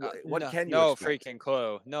 What can you expect? Freaking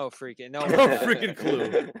clue. No freaking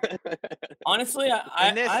clue. Honestly,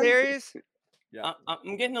 in this series,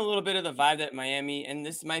 I'm getting a little bit of the vibe that Miami, and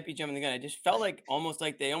this might be jumping the gun. I just felt like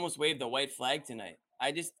they almost waved the white flag tonight.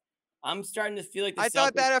 I'm starting to feel like I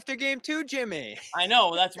thought that after Game 2, Jimmy. I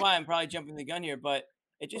know, that's why I'm probably jumping the gun here, but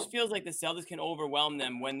it just feels like the Celtics can overwhelm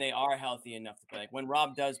them when they are healthy enough to play. Like when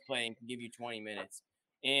Rob does play and can give you 20 minutes.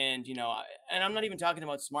 And, and I'm not even talking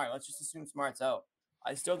about Smart. Let's just assume Smart's out.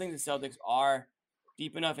 I still think the Celtics are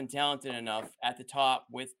deep enough and talented enough at the top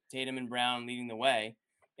with Tatum and Brown leading the way.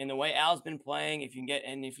 And the way Al's been playing, if you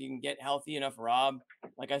can get healthy enough, Rob,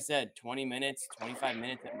 like I said, 20 minutes, 25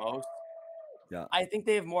 minutes at most. Yeah. I think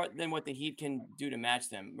they have more than what the Heat can do to match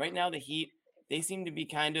them. Right now, the Heat, they seem to be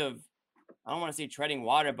kind of, I don't want to say treading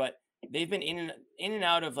water, but they've been in and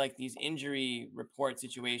out of like these injury report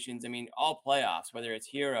situations. I mean, all playoffs, whether it's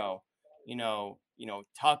Hero,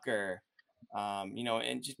 Tucker,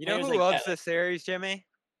 and just who like loves this series, Jimmy?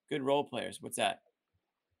 Good role players. What's that?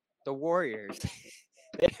 The Warriors.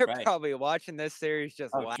 They're probably watching this series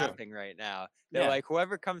just laughing right now. They're like,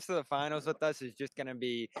 whoever comes to the finals with us is just going to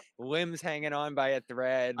be limbs hanging on by a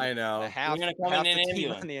thread. I know. Half the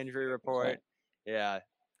team on the injury report. Yeah.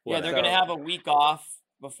 Yeah, they're going to have a week off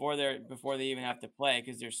before they even have to play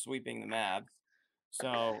because they're sweeping the Mavs.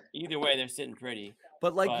 So either way, they're sitting pretty.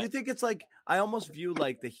 But you think it's like, I almost view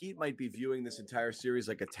like the Heat might be viewing this entire series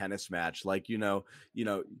like a tennis match. Like, it's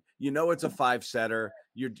a 5-setter.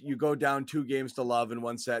 You go down 2-0 in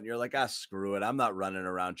one set and you're like, screw it. I'm not running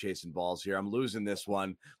around chasing balls here. I'm losing this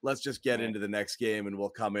one. Let's just get into the next game and we'll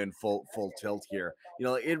come in full tilt here.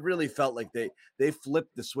 It really felt like they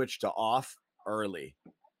flipped the switch to off early.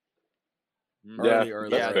 Early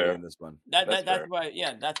in this one. That's why.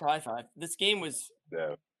 Yeah, that's how I thought. This game was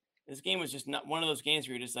just not one of those games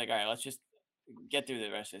where you're just like, all right, let's just get through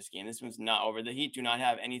the rest of this game. This one's not over. The Heat do not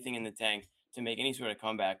have anything in the tank to make any sort of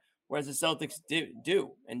comeback, whereas the Celtics did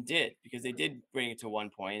because they did bring it to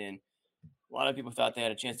 1 point, and a lot of people thought they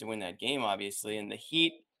had a chance to win that game, obviously. And the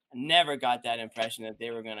Heat never got that impression that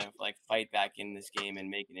they were gonna like fight back in this game and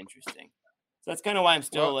make it interesting. So that's kind of why I'm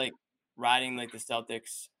still like riding like the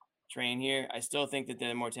Celtics train here. I still think that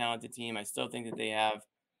they're a more talented team. I still think that they have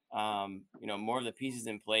more of the pieces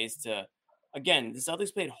in place to, again, the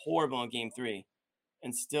Celtics played horrible in Game 3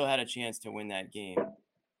 and still had a chance to win that game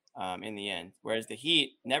in the end, whereas the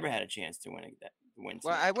Heat never had a chance to win that.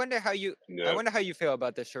 Well, I wonder how you feel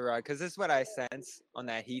about this, Sherrod, because this is what I sense on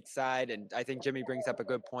that Heat side, and I think Jimmy brings up a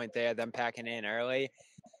good point there, them packing in early.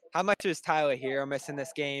 How much is Tyler Hero missing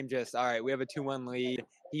this game? Just, all right, we have a 2-1 lead.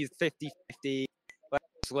 He's 50-50.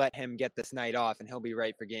 Let's let him get this night off, and he'll be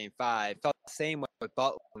right for Game 5. Felt the same way with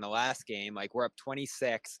Butler in the last game. Like, we're up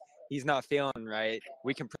 26. He's not feeling right.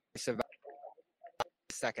 We can survive the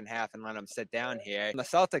second half and let him sit down here. On the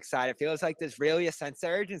Celtics side, it feels like there's really a sense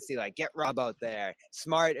of urgency. Like, get Rob out there.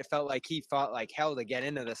 Smart, it felt like he fought like hell to get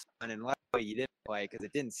into this one, and luckily he didn't play because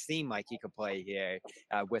it didn't seem like he could play here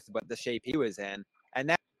with the shape he was in. And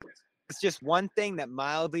that's just one thing that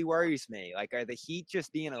mildly worries me. Like, are the Heat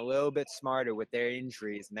just being a little bit smarter with their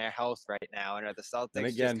injuries and their health right now? And are the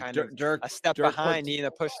Celtics just kind of a step behind, needing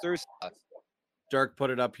to push through stuff? Dirk put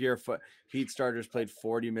it up here. Heat starters played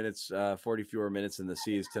 40 fewer minutes in the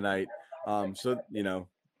C's tonight. That's I mean,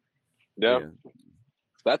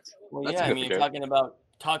 you're talking about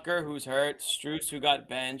Tucker, who's hurt, Strus, who got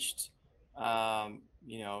benched.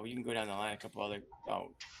 You can go down the line, a couple other,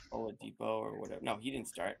 Oladipo or whatever. No, he didn't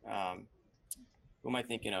start. Who am I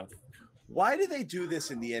thinking of? Why do they do this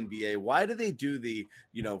in the NBA? Why do they do the,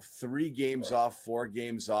 3 games off, 4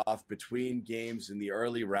 games off between games in the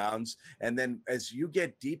early rounds? And then as you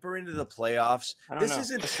get deeper into the playoffs, this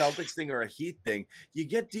isn't a Celtics thing or a Heat thing. You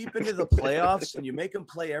get deep into the playoffs and you make them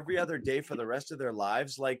play every other day for the rest of their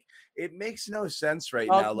lives. Like, it makes no sense right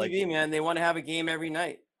now. Like, man, they want to have a game every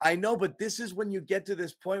night. I know, but this is when you get to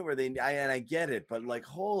this point where I get it, but like,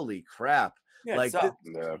 holy crap. Yeah, like,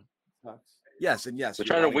 yes. They're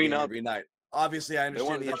trying to wean out every night. Obviously, I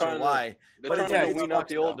understand the answer why. They're trying to wean out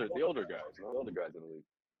the older guys, the older guys in the league.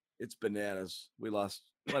 It's bananas. We lost.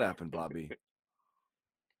 What happened, Bobby?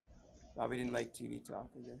 Bobby didn't like TV talk,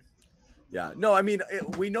 I guess. Yeah. No, I mean,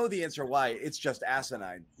 we know the answer why. It's just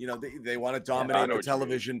asinine. They want to dominate the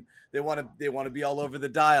television. They want to be all over the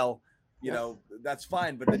dial. That's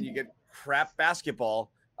fine. But then you get crap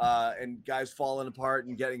basketball and guys falling apart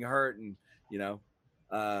and getting hurt. And,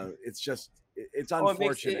 it's Oh,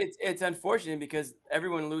 unfortunate. it's unfortunate because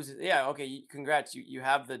everyone loses. Yeah, okay, congrats. You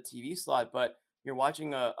have the TV slot, but you're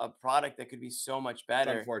watching a product that could be so much It's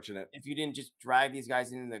better unfortunate. if you didn't just drag these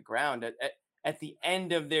guys into the ground at the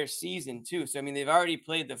end of their season too. So I mean, they've already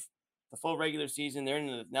played the full regular season.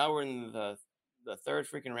 They're now we're in the third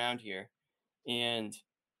freaking round here, and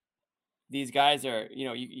these guys are,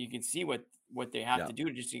 you can see what they have to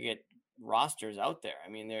do just to get rosters out there. I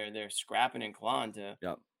mean, they're scrapping and clawing to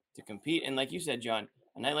compete. And like you said, John,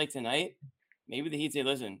 a night like tonight, maybe the Heat say,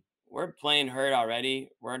 listen, we're playing hurt already.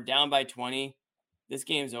 We're down by 20. This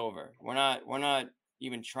game's over. We're not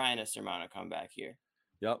even trying to surmount a comeback here.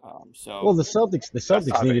 Yep. Well, the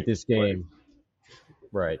Celtics needed this game.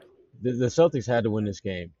 Right. The Celtics had to win this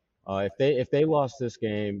game. If they lost this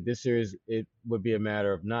game, this series, it would be a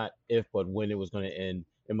matter of not if but when it was going to end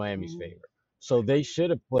in Miami's favor. So they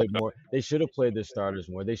should have played more. They should have played their starters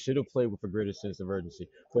more. They should have played with a greater sense of urgency.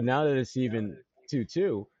 But now that it's even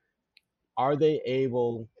 2-2, are they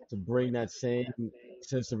able to bring that same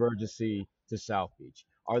sense of urgency to South Beach?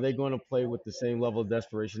 Are they going to play with the same level of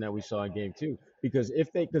desperation that we saw in Game 2? Because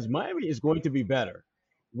Miami is going to be better.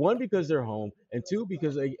 One, because they're home, and two,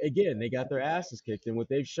 because again they got their asses kicked. And what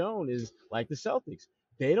they've shown is, like the Celtics,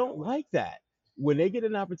 they don't like that. When they get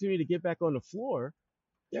an opportunity to get back on the floor,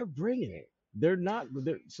 they're bringing it.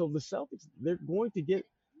 So the Celtics, they're going to get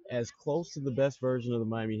as close to the best version of the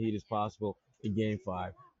Miami Heat as possible in Game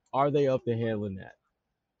 5. Are they up to handling that?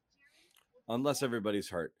 Unless everybody's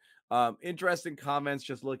hurt. Interesting comments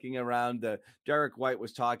just looking around. Derek White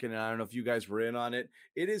was talking, and I don't know if you guys were in on it.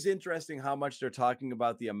 It is interesting how much they're talking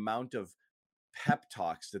about the amount of pep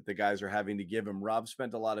talks that the guys are having to give him. Rob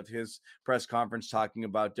spent a lot of his press conference talking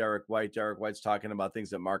about Derek White. Derek White's talking about things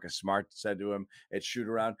that Marcus Smart said to him at shoot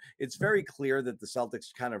around. It's very clear that the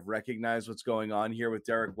Celtics kind of recognize what's going on here with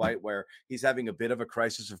Derek White, where he's having a bit of a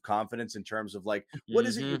crisis of confidence in terms of like, what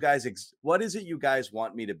is it you guys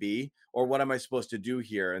want me to be, or what am I supposed to do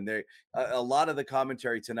here? And a lot of the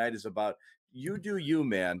commentary tonight is about, you do you,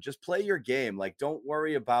 man. Just play your game. Like, don't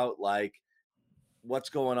worry about like what's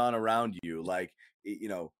going on around you. Like,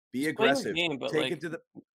 be aggressive. Game, take it to the,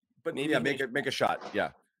 but yeah, make a shot. Yeah.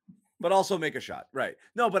 But also make a shot. Right.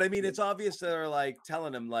 No, but I mean, it's obvious they're like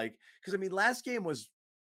telling him, like, because I mean, last game was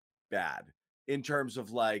bad in terms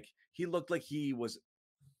of like, he looked like he was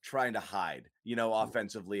trying to hide,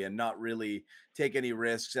 offensively and not really take any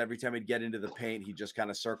risks. Every time he'd get into the paint, he just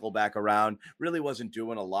kind of circle back around, really wasn't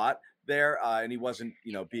doing a lot there. And he wasn't,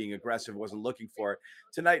 being aggressive, wasn't looking for it.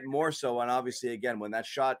 Tonight more so. And obviously, again, when that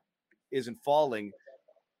shot isn't falling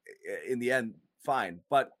in the end, fine.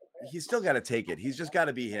 But he's still got to take it. He's just got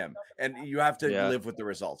to be him. And you have to live with the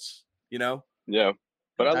results, Yeah.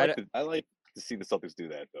 But I like to see the Celtics do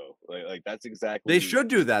that, though. Like that's exactly. They should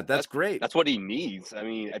do that. That's great. That's what he needs. I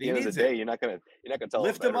mean, at the end of the day, you're not gonna tell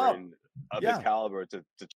lift a him up of his caliber to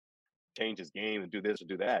change his game and do this or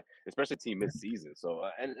do that, especially team mid-season. So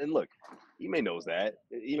and look, Ime knows that.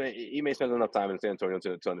 He may spend enough time in San Antonio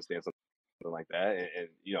to understand something like that, and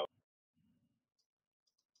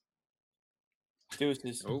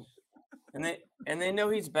Deuces. Oh. And they know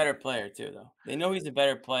he's a better player too, though. They know he's a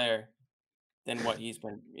better player than what he's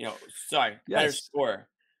been, better scorer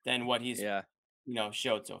than what he's,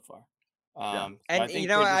 showed so far. And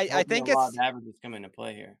so I think a lot of averages come into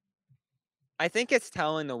play here. I think it's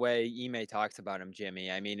telling the way Ime talks about him,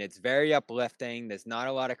 Jimmy. I mean, it's very uplifting. There's not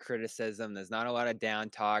a lot of criticism. There's not a lot of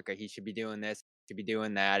down talk, or he should be doing this, he should be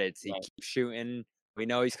doing that. He keeps shooting. We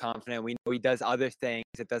know he's confident. We know he does other things.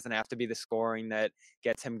 It doesn't have to be the scoring that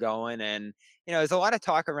gets him going. And, there's a lot of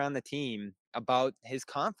talk around the team about his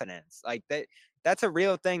confidence. Like that's a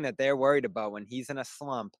real thing that they're worried about when he's in a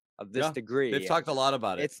slump of this degree. They've talked a lot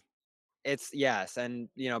about it. It's yes. And,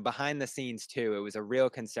 behind the scenes too, it was a real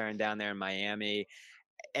concern down there in Miami.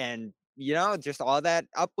 And, just all that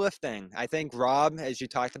uplifting. I think Rob, as you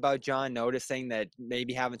talked about, John, noticing that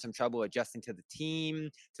maybe having some trouble adjusting to the team,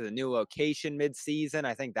 to the new location mid-season.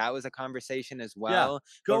 I think that was a conversation as well.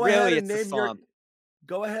 Yeah. Go ahead and name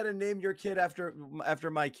Go ahead and name your kid after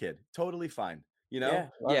my kid. Totally fine. Yeah.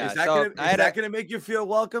 Is that gonna make you feel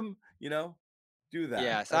welcome? Do that.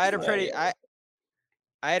 Yeah. So I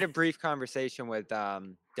had a brief conversation with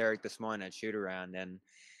Derek this morning at shoot around, and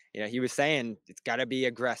he was saying it's got to be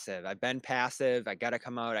aggressive. I've been passive. I got to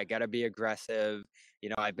come out. I got to be aggressive.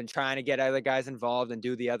 I've been trying to get other guys involved and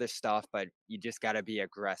do the other stuff, but you just got to be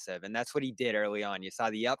aggressive. And that's what he did early on. You saw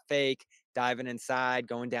the up fake, diving inside,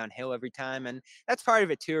 going downhill every time. And that's part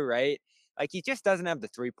of it too, right? Like, he just doesn't have the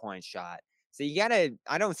 3-point shot. So you got to,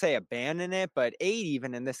 I don't say abandon it, but 8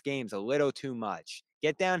 even in this game's a little too much.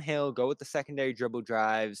 Get downhill, go with the secondary dribble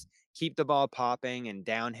drives, keep the ball popping and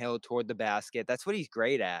downhill toward the basket. That's what he's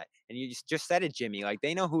great at. And you just said it, Jimmy. Like,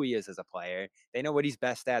 they know who he is as a player. They know what he's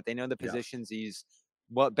best at. They know the positions he's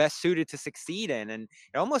best suited to succeed in. And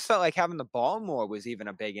it almost felt like having the ball more was even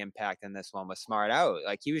a big impact in this one with Smart out.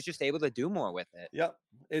 Like, he was just able to do more with it. Yep.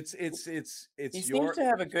 It's he seems to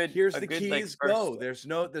have a good. Here's a the good, keys. like, Go. There's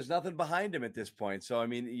nothing behind him at this point. So I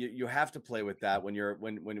mean, you have to play with that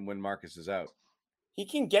when Marcus is out. He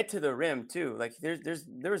can get to the rim too. Like there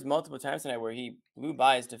was multiple times tonight where he blew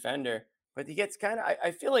by his defender, but he gets kind of.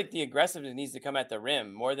 I feel like the aggressiveness needs to come at the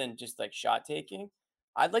rim more than just like shot taking.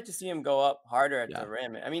 I'd like to see him go up harder at the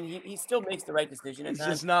rim. I mean, he still makes the right decision. He's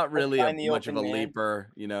just not really much of a man. leaper,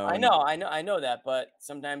 you know. I know that, but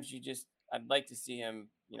sometimes I'd like to see him,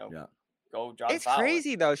 go drop. It's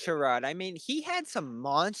crazy though, Sherrod. I mean, he had some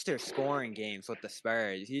monster scoring games with the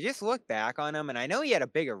Spurs. You just look back on him, and I know he had a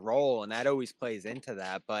bigger role, and that always plays into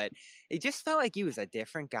that, but it just felt like he was a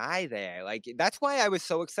different guy there. Like, that's why I was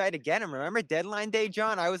so excited to get him. Remember deadline day,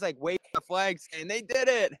 John? I was like waving the flags, and they did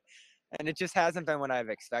it. And it just hasn't been what I've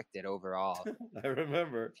expected overall. I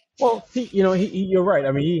remember. Well, you're right.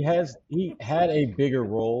 I mean, he had a bigger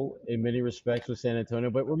role in many respects with San Antonio,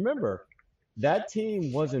 but remember, that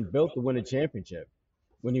team wasn't built to win a championship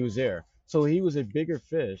when he was there. So he was a bigger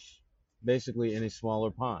fish, basically, in a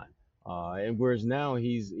smaller pond. And whereas now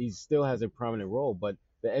he still has a prominent role, but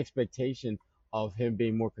the expectation of him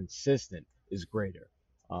being more consistent is greater.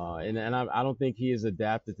 And I don't think he is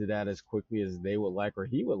adapted to that as quickly as they would like or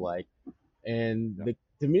he would like. And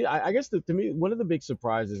to me, one of the big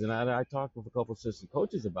surprises, and I talked with a couple of assistant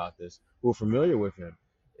coaches about this who are familiar with him,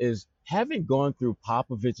 is having gone through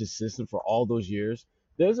Popovich's system for all those years,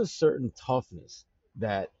 there's a certain toughness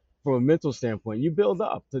that, from a mental standpoint, you build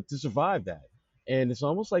up to survive that. And it's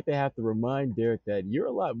almost like they have to remind Derek that you're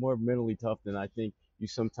a lot more mentally tough than I think you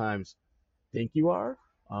sometimes think you are.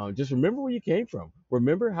 Just remember where you came from.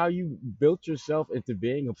 Remember how you built yourself into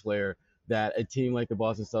being a player that a team like the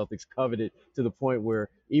Boston Celtics coveted, to the point where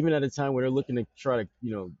even at a time where they're looking to try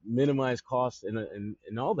to, minimize costs and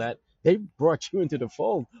all that, they brought you into the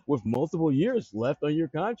fold with multiple years left on your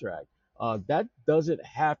contract. That doesn't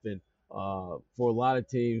happen for a lot of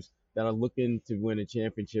teams that are looking to win a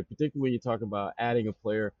championship, particularly when you talk about adding a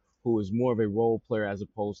player who is more of a role player as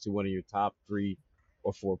opposed to one of your top 3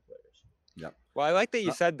 or 4 players. Yep. Well, I like that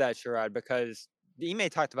you said that, Sherrod, because Ime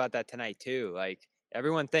talked about that tonight too. Like,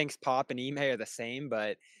 everyone thinks Pop and Ime are the same,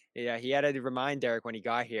 but yeah, he had to remind Derek when he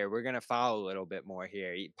got here, we're going to foul a little bit more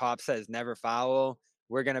here. Pop says never foul.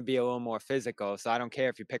 We're going to be a little more physical. So I don't care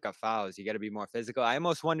if you pick up fouls. You got to be more physical. I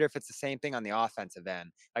almost wonder if it's the same thing on the offensive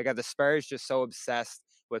end. Like, are the Spurs just so obsessed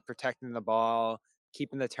with protecting the ball,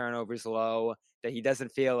 keeping the turnovers low, that he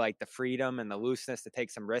doesn't feel like the freedom and the looseness to take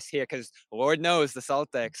some risks here? Because Lord knows the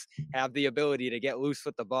Celtics have the ability to get loose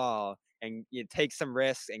with the ball and take some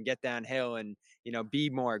risks and get downhill and, be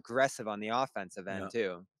more aggressive on the offensive end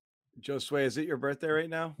too. Josue, is it your birthday right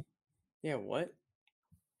now? Yeah, what?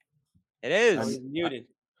 It is. I'm muted.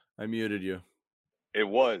 I muted you. It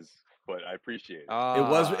was, but I appreciate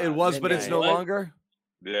it. It was, but it's no longer?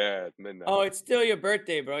 Yeah, it's midnight. Oh, it's still your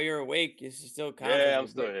birthday, bro. You're awake. It's still counting. Yeah, I'm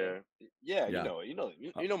still here. Yeah, you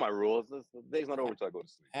know my rules. The day's not over until I go to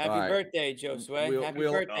sleep. Happy birthday, Josue. Happy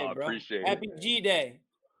birthday, bro. Appreciate Happy G-Day.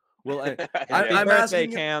 Well, Happy birthday,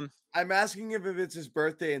 Cam. I'm asking him if it's his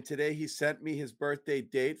birthday, and today he sent me his birthday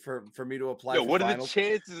date for me to apply for what finals, are the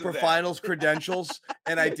chances for of that? finals credentials,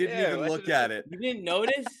 and I didn't even look at it. You didn't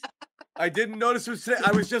notice? I didn't notice it was today.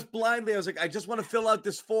 I was just blindly. I was like, I just want to fill out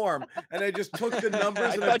this form, and I just took the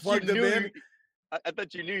numbers and I plugged them in. I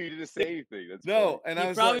thought you knew. You didn't say anything. That's no, funny. and He's I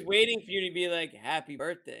was probably like, waiting for you to be like, "Happy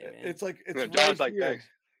birthday, man." It's like it's John's right like, here.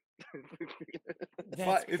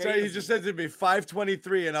 thanks. It's right. He just said to me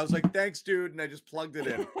 5:23, and I was like, "Thanks, dude," and I just plugged it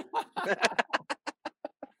in.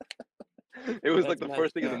 It was like the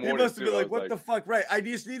first thing in the morning. He must have been like, "What the fuck?" Right? I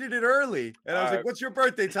just needed it early, and I was like, "What's your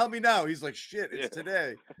birthday? Tell me now." He's like, "Shit, it's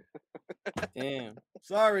today." Damn.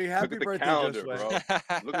 Sorry. Happy Look at the birthday, calendar, Josue.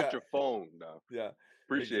 bro. Look at your phone now. Yeah.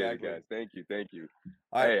 Appreciate Exactly. it, guys. Thank you.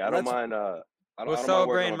 All right, Hey, I don't mind. We'll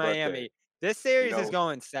celebrate in Miami. This series is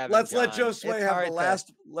going 7. Let's let John. Josue have the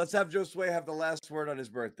last. Let's have Josue have the last word on his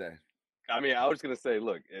birthday. I mean, I was gonna say,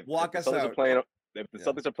 look, if the us Celtics out. are playing, if the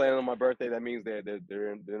Celtics are playing on my birthday, that means they're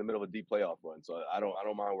in the middle of a deep playoff run. So I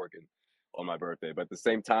don't mind working on my birthday. But at the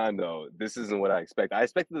same time, though, this isn't what I expect. I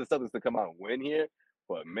expected the Celtics to come out and win here,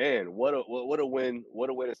 but man, what a win! What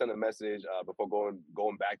a way to send a message before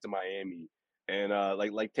going back to Miami. And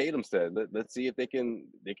like Tatum said, let's see if they can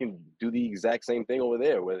do the exact same thing over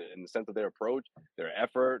there, in the sense of their approach, their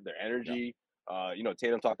effort, their energy.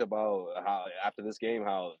 Tatum talked about how after this game,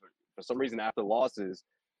 how for some reason after losses,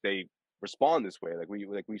 they respond this way, like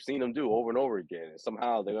we've seen them do over and over again. And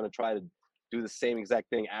somehow they're gonna try to do the same exact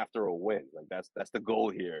thing after a win. Like that's the goal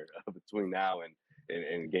here between now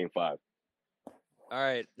and Game 5. All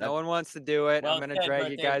right, no one wants to do it. Well I'm gonna said, drag you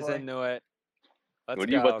birthday guys boy. into it. Let's What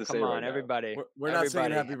are go. you about to say Come on, right now? everybody. We're not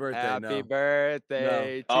saying Everybody. happy birthday. Happy No.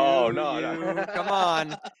 birthday to Oh, you. no. Come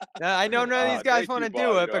on. Now, I know none of these guys Thank want you, to do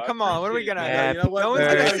Bobby, it, but I come on. What are we appreciate gonna? that. You know what? No one's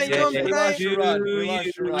gonna sing to him We lost tonight. Sherrod. We lost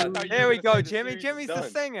Sherrod. There we go, The Jimmy. series Jimmy's the done.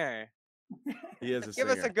 singer. He is a Give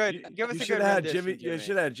us singer. a good. Give us You a should good have had rendition, Jimmy. You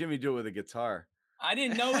should have had Jimmy do it with a guitar. I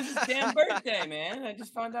didn't know it was his damn birthday, man. I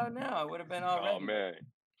just found out now. I would have been all ready. Oh man,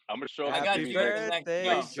 I'm gonna show up. I to got Jimmy's Jimmy next- Birthday,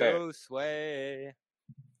 next set. Josue.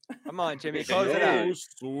 Come on, Jimmy, Hey, close it out.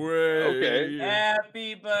 Okay.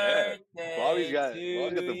 Happy birthday. Bobby's got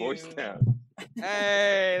to the voice you. down.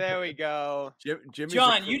 Hey, there we go. Jimmy's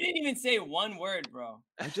John, you didn't even say one word, bro.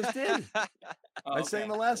 I just did. Oh, I sang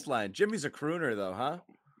okay. the last line. Jimmy's a crooner, though, huh?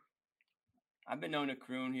 I've been known to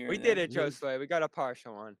croon here. We and did there. it, Josue. We got a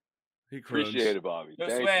partial one. He croons. Appreciate it, Bobby. Yo,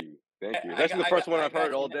 Thank Sway, you. Thank you. I That's got- the I first got- one I I've got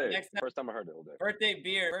heard you. all day. Next time- First time I heard it all day. Birthday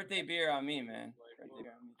beer on me, man. Birthday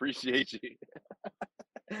beer on me. Appreciate you.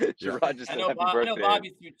 Sherrod just I said know, happy I know birthday.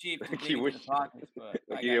 Bobby's too cheap to Like dig he into wish- the pockets, but Like I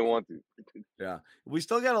he got didn't you. want to. Yeah, we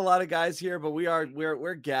still got a lot of guys here, but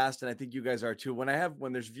we're gassed, and I think you guys are too. When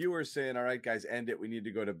there's viewers saying, "All right, guys, end it. We need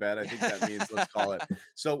to go to bed," I think that means let's call it.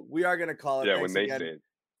 So we are going to call it. Yeah, Thanks when they again. say it.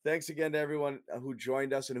 Thanks again to everyone who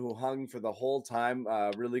joined us and who hung for the whole time.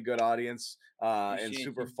 Really good audience and Appreciate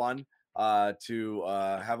super you. fun to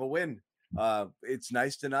have a win. It's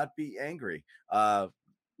nice to not be angry.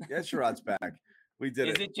 Sherrod's back. We did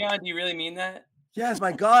Is it. it, John? Do you really mean that? Yes,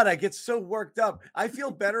 my God, I get so worked up. I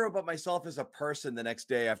feel better about myself as a person the next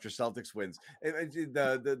day after Celtics wins.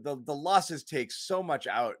 The losses take so much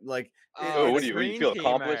out. Like, Oh, what do you feel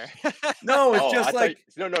accomplished? no, it's Oh, just I like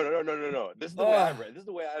thought, no. This is the way I read. This is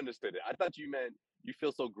the way I understood it. I thought you meant you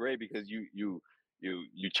feel so great because you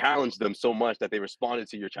challenged them so much that they responded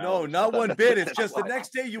to your no, challenge. not one That's bit. what- It's just the why. next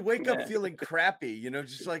day you wake up feeling crappy,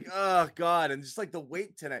 just like, oh God. And just like the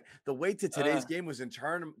wait to today's game was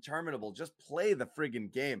interminable. Just play the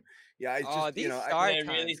friggin' game. Yeah, it's just, these I- start They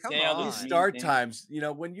really times. Come say all on. these these start things. times,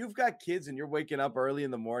 when you've got kids and you're waking up early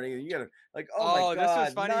in the morning and you gotta like, oh Oh, my this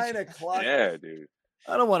was God, funny. 9 o'clock. Yeah, dude.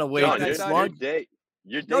 I don't want to wait John, this your long. your day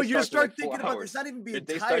No, you starts in start like 4 thinking about hours. it's not even Your being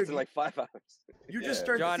day tired. starts in like 5 hours. You Yeah. just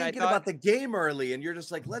start John, I thinking thought- about the game early, and you're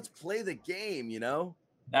just like, let's play the game.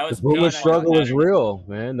 That was The boomer John, struggle is I- real,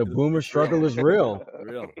 man. The boomer struggle is real.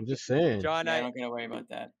 Real. I'm just saying. John, Yeah, I I'm not gonna worry about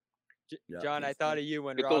that. Yeah. John, I thought of you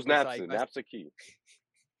when Get Rob those was naps like, in. my- Naps are key.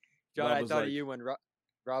 John, Rob I was thought like- of you when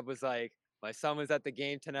Rob was like, my son was at the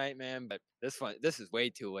game tonight, man, but this is way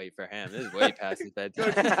too late for him. This is way past his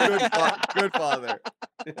bedtime. Good father.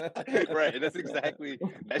 Right, and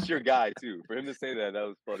that's your guy too. For him to say that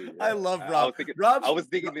was funny. I Yeah. love I Rob. was thinking, Rob's- I was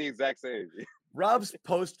thinking the exact same. Rob's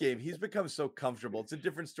post game, he's become so comfortable. It's a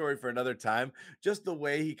different story for another time. Just the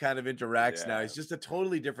way he kind of interacts now, Yeah. he's just a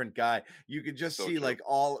totally different guy. You could just So see true. like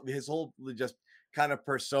all his whole just kind of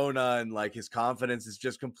persona and like his confidence is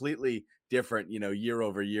just completely different, year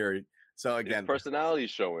over year. So His again, personality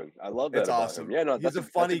showing. I love that. it's about awesome. Him. Yeah, no, He's that's a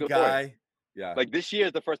that's funny good point. guy. Yeah. Like this year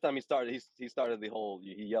is the first time he started. He started the whole.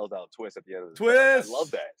 He yelled out "twist" at the end of the time. Twist! I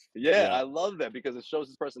love that. Yeah, Yeah. I love that because it shows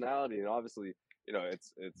his personality, and obviously, it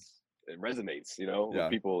resonates. Yeah. With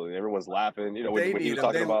people, and everyone's laughing. They When he need was him.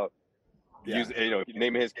 talking They- about, Yeah.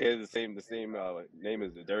 naming his kid the same name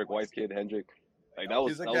as Derek White's kid, Hendrick. Like that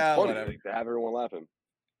was He's like, that was "Ah, funny whatever." like, to have everyone laughing.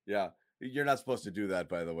 Yeah. You're not supposed to do that,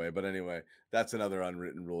 by the way. But anyway, that's another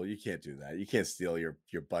unwritten rule. You can't do that. You can't steal your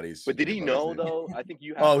buddies. But did your he buddies' know name. though? I think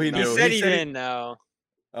you. Have Oh, to he know. He knew. said He he said he- didn't know.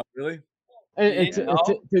 Oh, really? And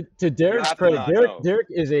You to Derek's have to credit, not know. Derek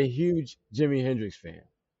is a huge Jimi Hendrix fan.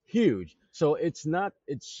 Huge. So it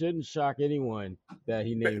shouldn't shock anyone that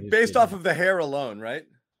he named his Based kid. off of the hair alone, right?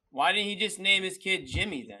 Why didn't he just name his kid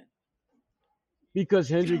Jimmy then? Because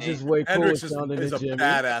Hendrix is way cooler Hendrix is sounding a than Jimmy.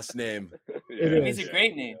 badass name. It Jimmy's is. a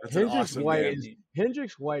great name. That's an Hendrix awesome White name.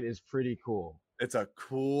 Hendrix White is pretty cool. It's a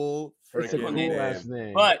cool It's a freaking cool name. last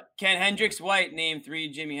name. But can Hendrix White name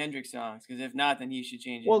 3 Jimi Hendrix songs? Because if not, then he should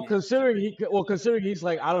change his Well, name. considering he's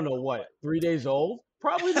like, I don't know what, 3 days old?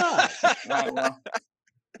 Probably not. Right, well,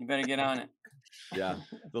 you better get on it. Yeah,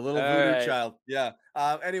 the little All voodoo right. child. Yeah.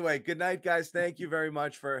 Anyway, good night, guys. Thank you very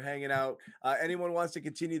much for hanging out. Anyone wants to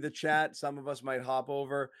continue the chat? Some of us might hop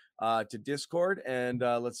over to Discord and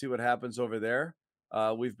let's see what happens over there.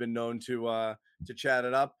 We've been known to chat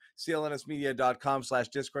it up.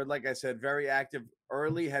 CLNSmedia.com/Discord. Like I said, very active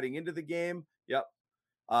early heading into the game. Yep.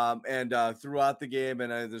 And throughout the game,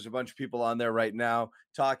 and there's a bunch of people on there right now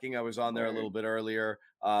talking. I was on there a little bit earlier.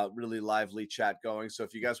 Really lively chat going. So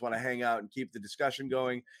if you guys want to hang out and keep the discussion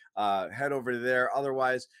going, head over to there.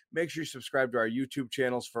 Otherwise, make sure you subscribe to our YouTube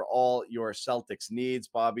channels for all your Celtics needs.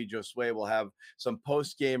 Bobby Josue will have some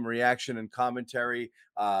post-game reaction and commentary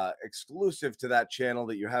exclusive to that channel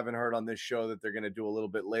that you haven't heard on this show that they're going to do a little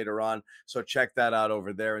bit later on. So check that out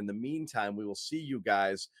over there. In the meantime, we will see you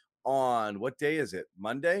guys on, what day is it?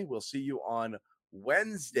 Monday? We'll see you on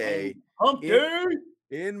Wednesday. Hump day!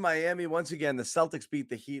 In Miami. Once again, the Celtics beat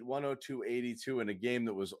the Heat 102-82 in a game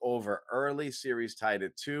that was over early. Series tied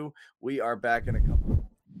at 2. We are back in a couple